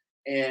thoughts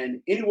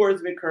and any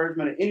words of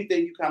encouragement or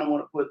anything you kind of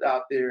want to put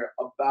out there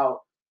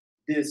about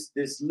this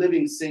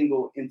living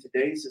single in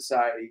today's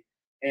society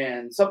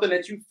and something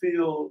that you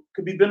feel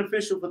could be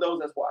beneficial for those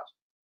that's watching.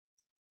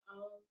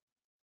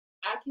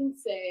 I can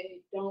say,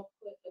 don't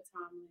put a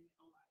time limit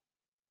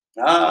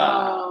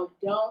on life.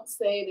 Don't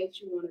say that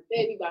you want a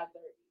baby by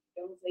 30.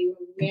 Don't say you want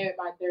to be married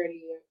by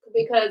 30,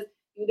 because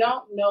you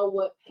don't know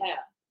what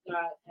path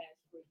God has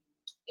for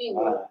you.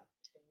 Anyway,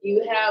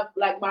 you have,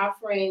 like my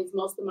friends,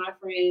 most of my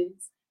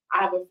friends,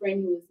 I have a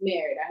friend who is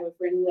married. I have a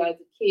friend who has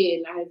a kid,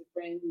 and I have a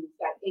friend who's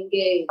like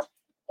engaged.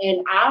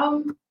 And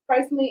I'm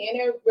personally in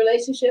a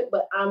relationship,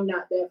 but I'm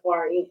not that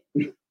far in.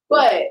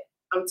 But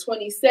I'm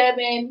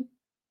 27.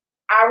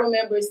 I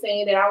remember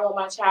saying that I want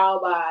my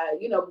child by,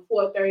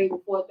 before 30.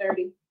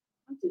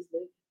 I'm just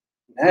living.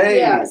 Hey.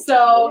 Yeah,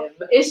 so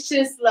it's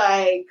just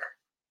like,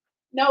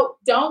 no,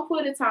 don't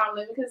put a time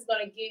limit because it's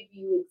going to give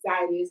you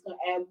anxiety. It's going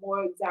to add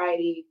more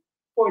anxiety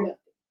for nothing.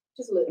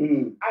 Just live.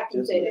 I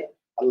can say that.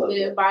 I love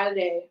live that. by the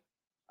day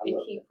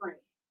and keep praying.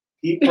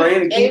 Keep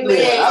praying and keep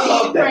living. I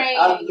love that.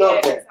 I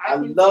love that. I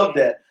love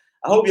that.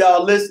 I hope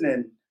y'all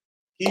listening.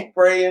 Keep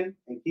praying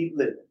and keep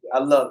living. I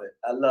love it.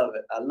 I love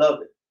it. I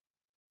love it.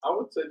 I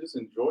would say just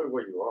enjoy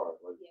where you are.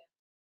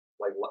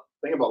 Like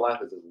think about life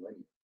as a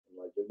linear.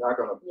 Like you're not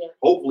gonna.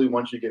 Hopefully,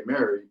 once you get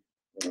married,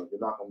 you're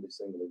not gonna be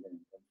single again.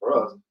 And for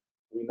us,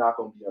 we're not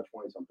gonna be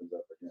 20-somethings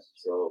up again.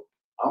 So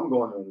I'm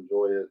going to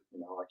enjoy it.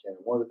 I can.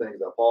 And one of the things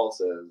that Paul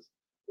says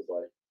is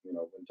like,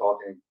 when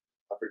talking,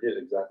 I forget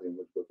exactly in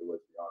which book it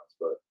was, to be honest,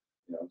 but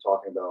I'm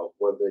talking about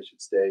whether they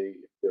should stay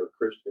if they're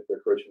Christian,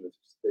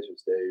 they should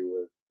stay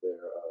with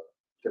their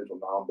potential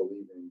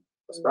non-believing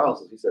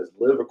spouses. He says,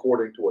 live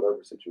according to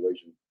whatever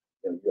situation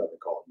you have been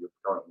called. You're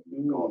currently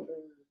being called.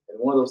 And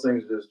one of those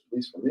things, just at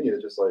least for me,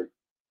 is just like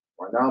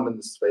right now I'm in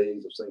this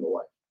phase of single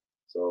life.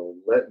 So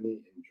let me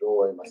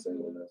enjoy my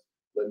singleness.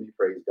 Let me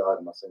praise God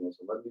in my singleness.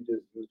 And let me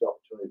just use the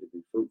opportunity to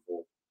be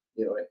fruitful,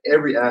 in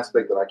every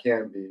aspect that I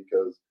can be,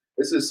 because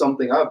this is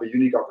something I have a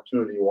unique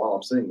opportunity while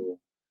I'm single,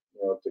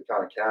 to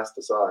kind of cast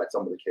aside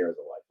some of the cares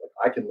of life. Like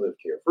I can live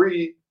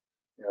carefree.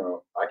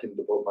 I can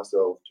devote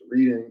myself to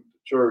reading, to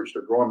church,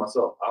 to growing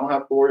myself. I don't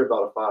have to worry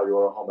about a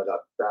 5-year-old at home that got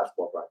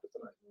basketball practice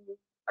tonight.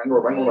 I know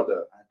about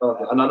that.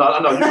 I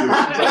know you do.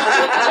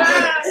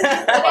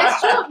 That's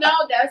true. No,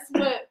 that's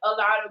what a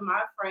lot of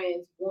my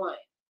friends want,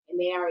 and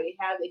they already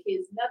have the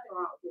kids. Nothing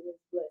wrong with it.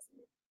 It's a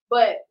blessing.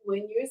 But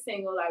when you're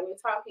single, like we're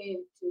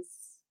talking,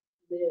 just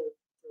live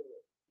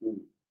through it.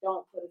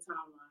 Don't put a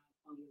timeline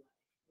on your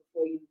life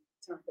before you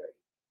turn 30.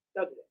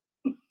 Don't do that.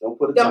 Don't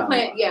put a don't timeline.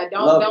 Plan. Yeah,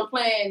 don't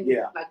plan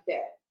like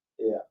that.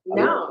 Yeah.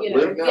 No,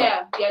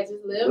 just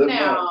live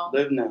now.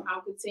 Live now.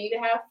 I'll continue to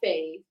have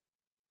faith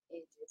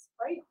and just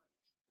pray.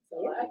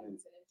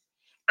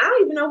 I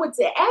don't even know what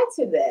to add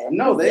to that.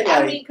 No,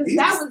 because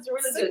that was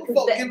really good.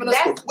 Because giving us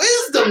the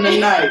wisdom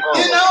tonight. I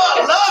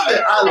love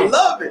it. I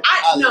love it.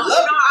 In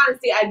all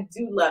honesty, I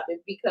do love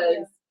it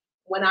because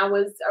when I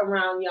was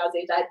around y'all's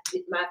age,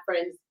 my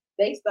friends,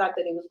 they thought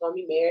that it was going to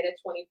be married at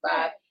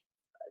 25.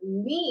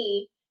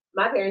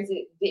 My parents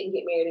didn't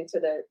get married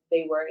until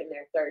they were in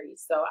their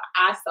 30s. So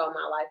I saw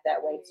my life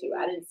that way too.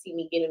 I didn't see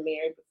me getting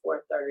married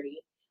before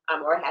 30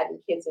 or having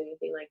kids or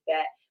anything like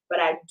that. But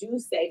I do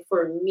say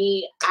for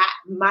me,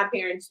 my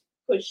parents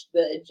pushed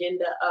the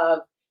agenda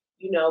of,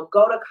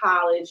 go to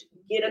college,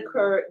 get a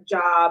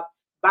job,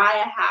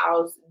 buy a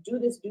house, do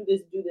this,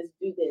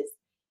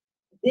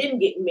 then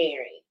get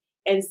married.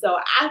 And so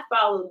I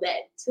followed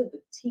that to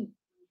the T,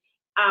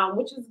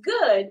 which is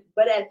good.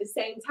 But at the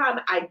same time,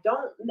 I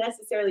don't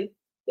necessarily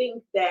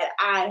think that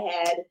I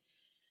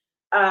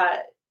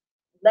had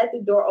let the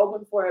door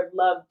open for if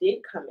love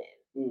did come in.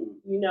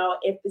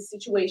 If the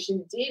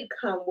situation did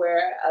come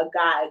where a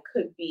guy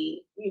could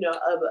be,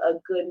 of a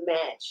good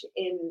match.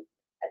 And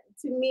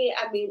to me,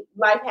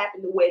 life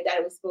happened the way that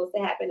it was supposed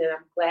to happen. And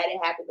I'm glad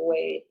it happened the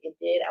way it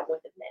did. I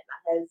wouldn't have met my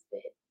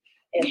husband.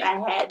 If I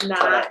had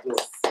not,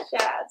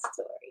 shout out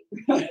to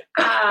Tori.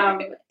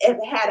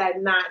 Had I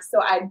not,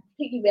 so I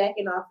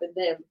piggybacking off of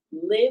them,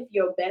 live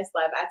your best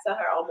life. I tell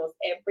her almost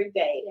every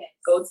day,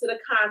 go to the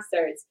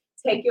concerts,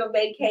 take your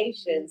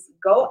vacations,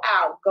 go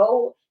out,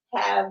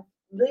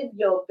 live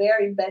your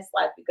very best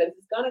life, because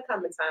it's going to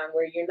come a time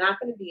where you're not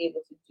going to be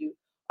able to do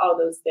all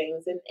those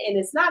things. And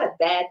it's not a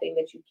bad thing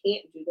that you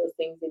can't do those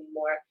things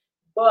anymore,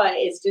 but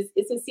it's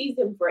a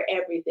season for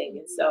everything.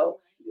 And so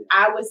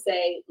I would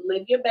say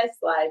live your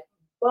best life,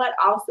 but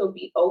also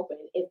be open.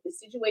 If the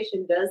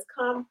situation does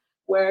come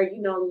where,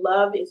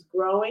 love is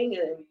growing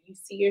and you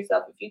see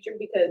yourself a future,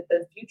 because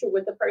the future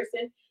with the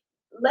person,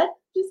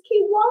 just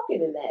keep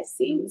walking in that.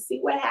 See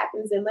what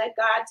happens and let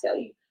God tell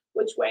you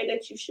which way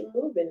that you should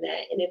move in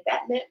that. And if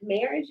that meant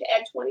marriage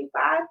at 25,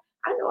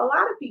 I know a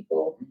lot of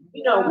people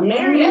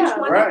married at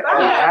 25. Right.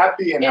 And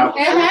happy and have a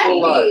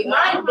fruitful life.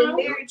 I've been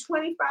married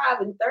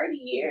 25 and 30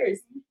 years,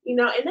 and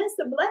that's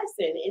a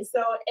blessing. And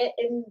so,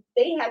 and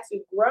they had to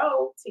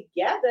grow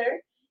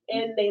together,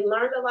 and they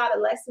learned a lot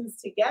of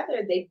lessons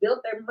together. They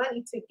built their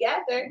money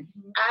together.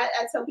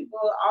 I tell people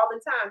all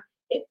the time,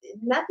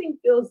 nothing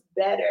feels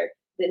better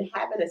than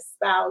having a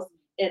spouse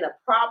and a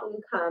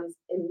problem comes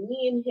and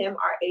me and him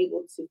are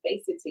able to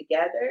face it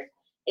together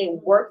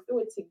and work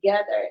through it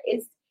together.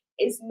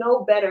 It's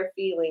no better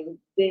feeling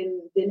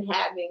than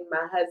having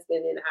my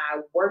husband and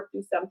I work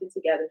through something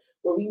together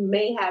where we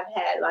may have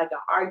had like an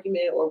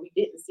argument or we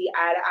didn't see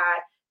eye to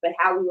eye, but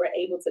how we were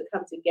able to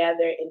come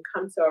together and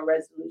come to a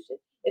resolution.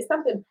 It's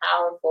something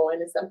powerful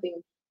and it's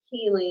something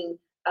healing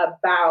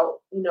about,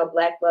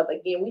 Black love.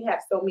 Again, we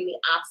have so many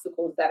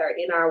obstacles that are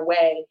in our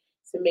way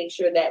to make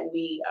sure that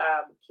we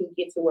can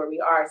get to where we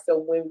are. So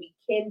when we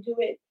can do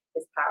it,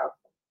 it's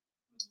powerful.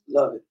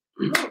 Love it.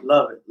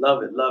 Love it,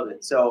 love it, love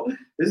it. So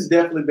this has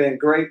definitely been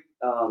great.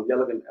 Y'all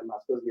looking? Am I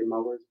supposed to get my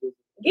words?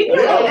 Give your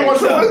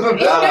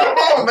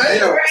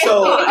Okay,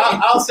 so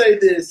I'll say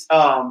this,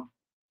 and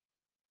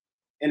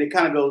it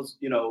kind of goes,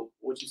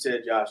 what you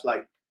said, Josh.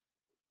 Like,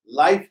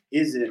 life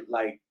isn't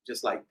like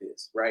just like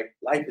this, right?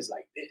 Life is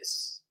like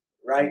this,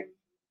 right?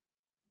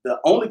 The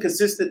only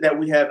consistent that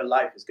we have in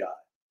life is God.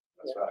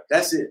 That's right.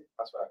 That's it.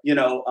 That's right.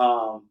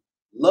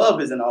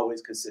 Love isn't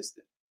always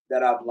consistent.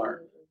 That I've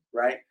learned,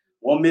 right?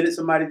 1 minute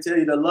somebody tell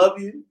you they love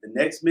you, the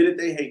next minute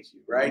they hate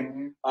you, right?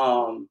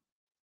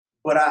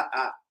 But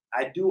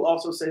I do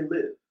also say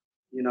live.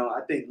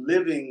 I think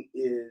living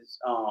is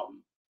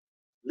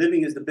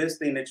the best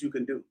thing that you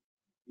can do.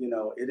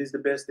 It is the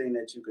best thing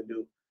that you can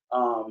do.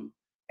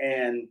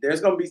 And there's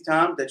gonna be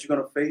times that you're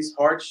gonna face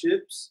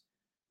hardships,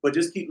 but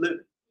just keep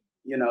living.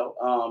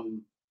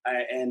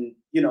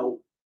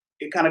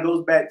 It kind of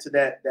goes back to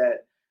that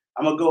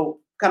I'm gonna go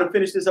kind of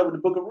finish this up with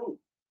the Book of Ruth.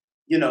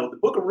 The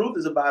Book of Ruth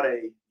is about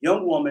a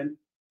young woman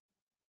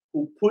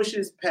who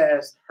pushes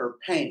past her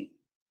pain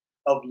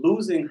of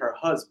losing her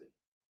husband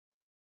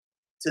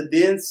to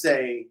then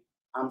say,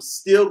 I'm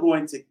still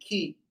going to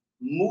keep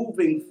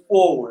moving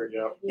forward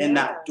and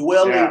not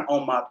dwelling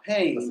on my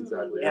pain.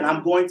 Exactly and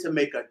I'm going to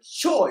make a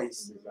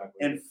choice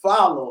and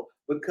follow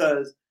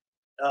because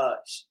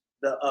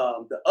the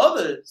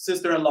other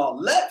sister-in-law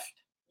left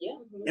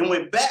and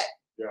went back.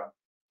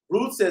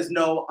 Ruth says,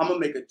 no, I'm going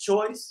to make a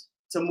choice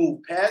to move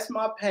past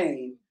my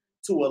pain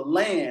to a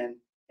land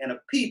and a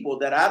people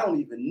that I don't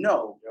even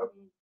know,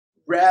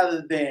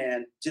 rather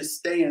than just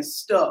staying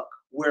stuck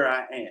where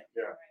I am.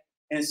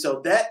 And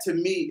so that to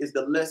me is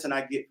the lesson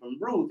I get from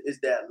Ruth, is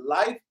that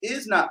life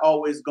is not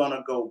always going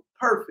to go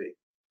perfect,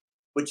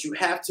 but you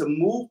have to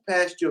move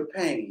past your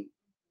pain.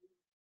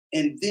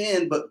 And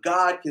then, but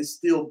God can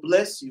still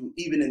bless you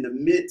even in the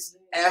midst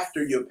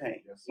after your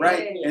pain,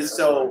 right? And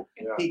so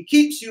he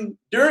keeps you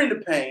during the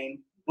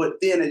pain, but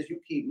then as you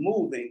keep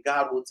moving,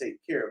 God will take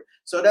care of it.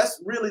 So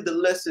that's really the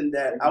lesson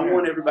that I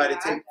want everybody to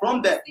take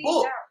from that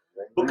book,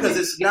 because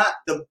it's not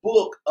the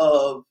book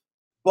of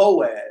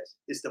Boaz,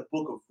 it's the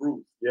book of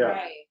Ruth.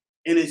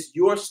 And it's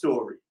your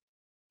story.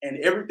 And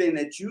everything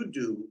that you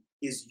do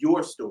is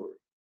your story,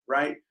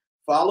 right?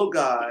 Follow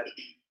God,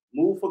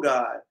 move for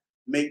God,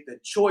 make the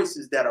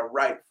choices that are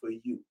right for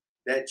you.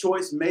 That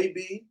choice may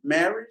be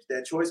marriage,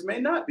 that choice may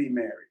not be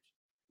marriage.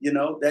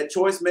 That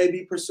choice may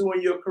be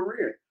pursuing your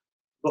career.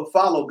 But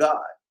follow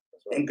God,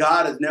 and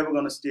God is never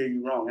going to steer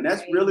you wrong, and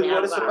that's really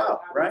what it's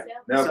about, right?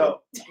 Never.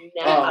 So,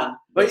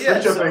 but yeah,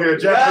 preach up in here,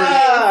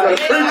 Jeffrey.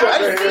 Clear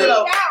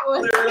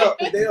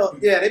it up.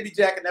 They be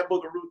jacking that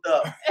book of Ruth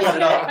up,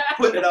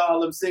 putting it all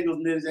them singles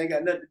minutes. Ain't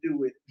got nothing to do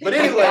with it. But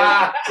anyway,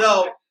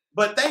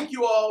 but thank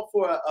you all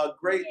for a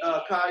great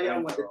Kaya. I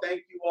want to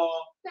thank you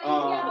all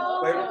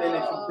for everything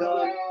that you've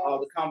done, all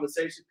the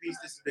conversation piece.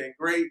 This has been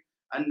great.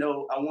 I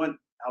know I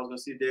was gonna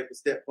see Deb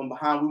step from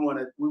behind. We want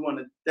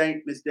to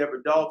thank Miss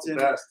Deborah Dalton,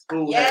 who has for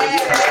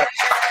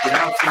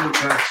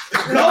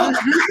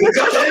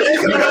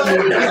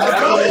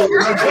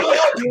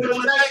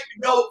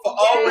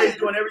always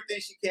doing everything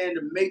she can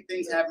to make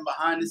things happen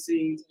behind the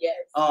scenes.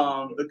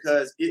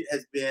 Because it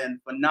has been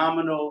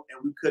phenomenal,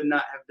 and we could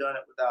not have done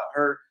it without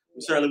her.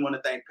 We certainly want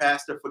to thank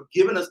Pastor for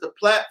giving us the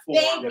platform.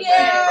 Thank you.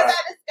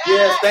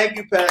 Yes, thank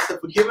you, Pastor,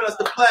 for giving us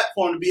the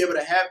platform to be able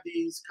to have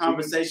these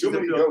conversations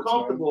and feel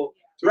comfortable.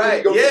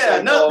 Right,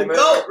 nothing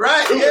goat,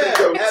 right?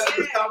 Having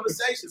these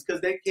conversations,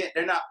 because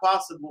they're not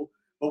possible.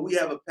 But we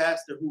have a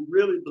pastor who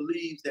really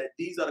believes that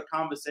these are the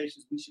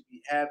conversations we should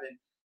be having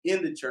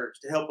in the church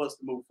to help us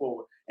to move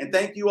forward. And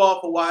thank you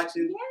all for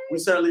watching. We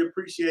certainly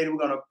appreciate it. We're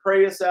going to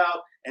pray us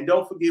out. And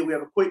don't forget, we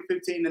have a quick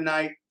 15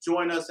 tonight.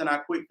 Join us in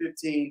our quick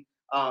 15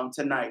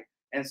 tonight.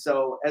 And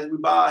so as we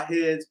bow our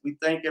heads, we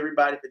thank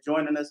everybody for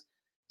joining us.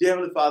 Dear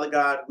Heavenly Father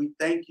God, we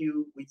thank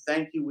you. We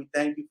thank you. We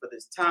thank you for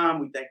this time.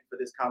 We thank you for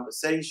this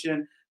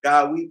conversation.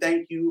 God, we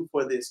thank you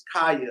for this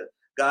Kaya.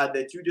 God,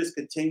 that you just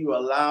continue to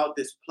allow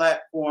this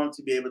platform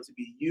to be able to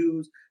be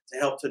used to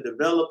help to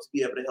develop, to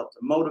be able to help to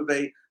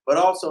motivate, but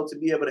also to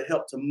be able to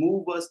help to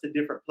move us to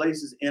different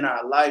places in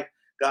our life.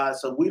 God,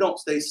 so we don't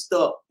stay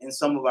stuck in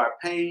some of our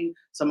pain,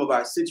 some of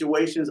our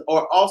situations,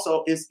 or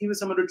also it's even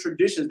some of the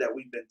traditions that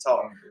we've been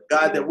taught.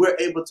 God, that we're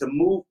able to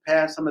move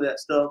past some of that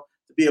stuff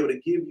to be able to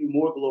give you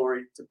more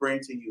glory to bring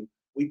to you.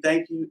 We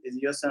thank you. In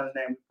your son's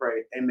name we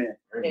pray. Amen.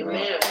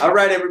 Amen. All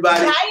right,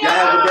 everybody. Bye, Y'all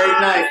have a great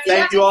night.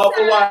 Thank you all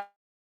for watching.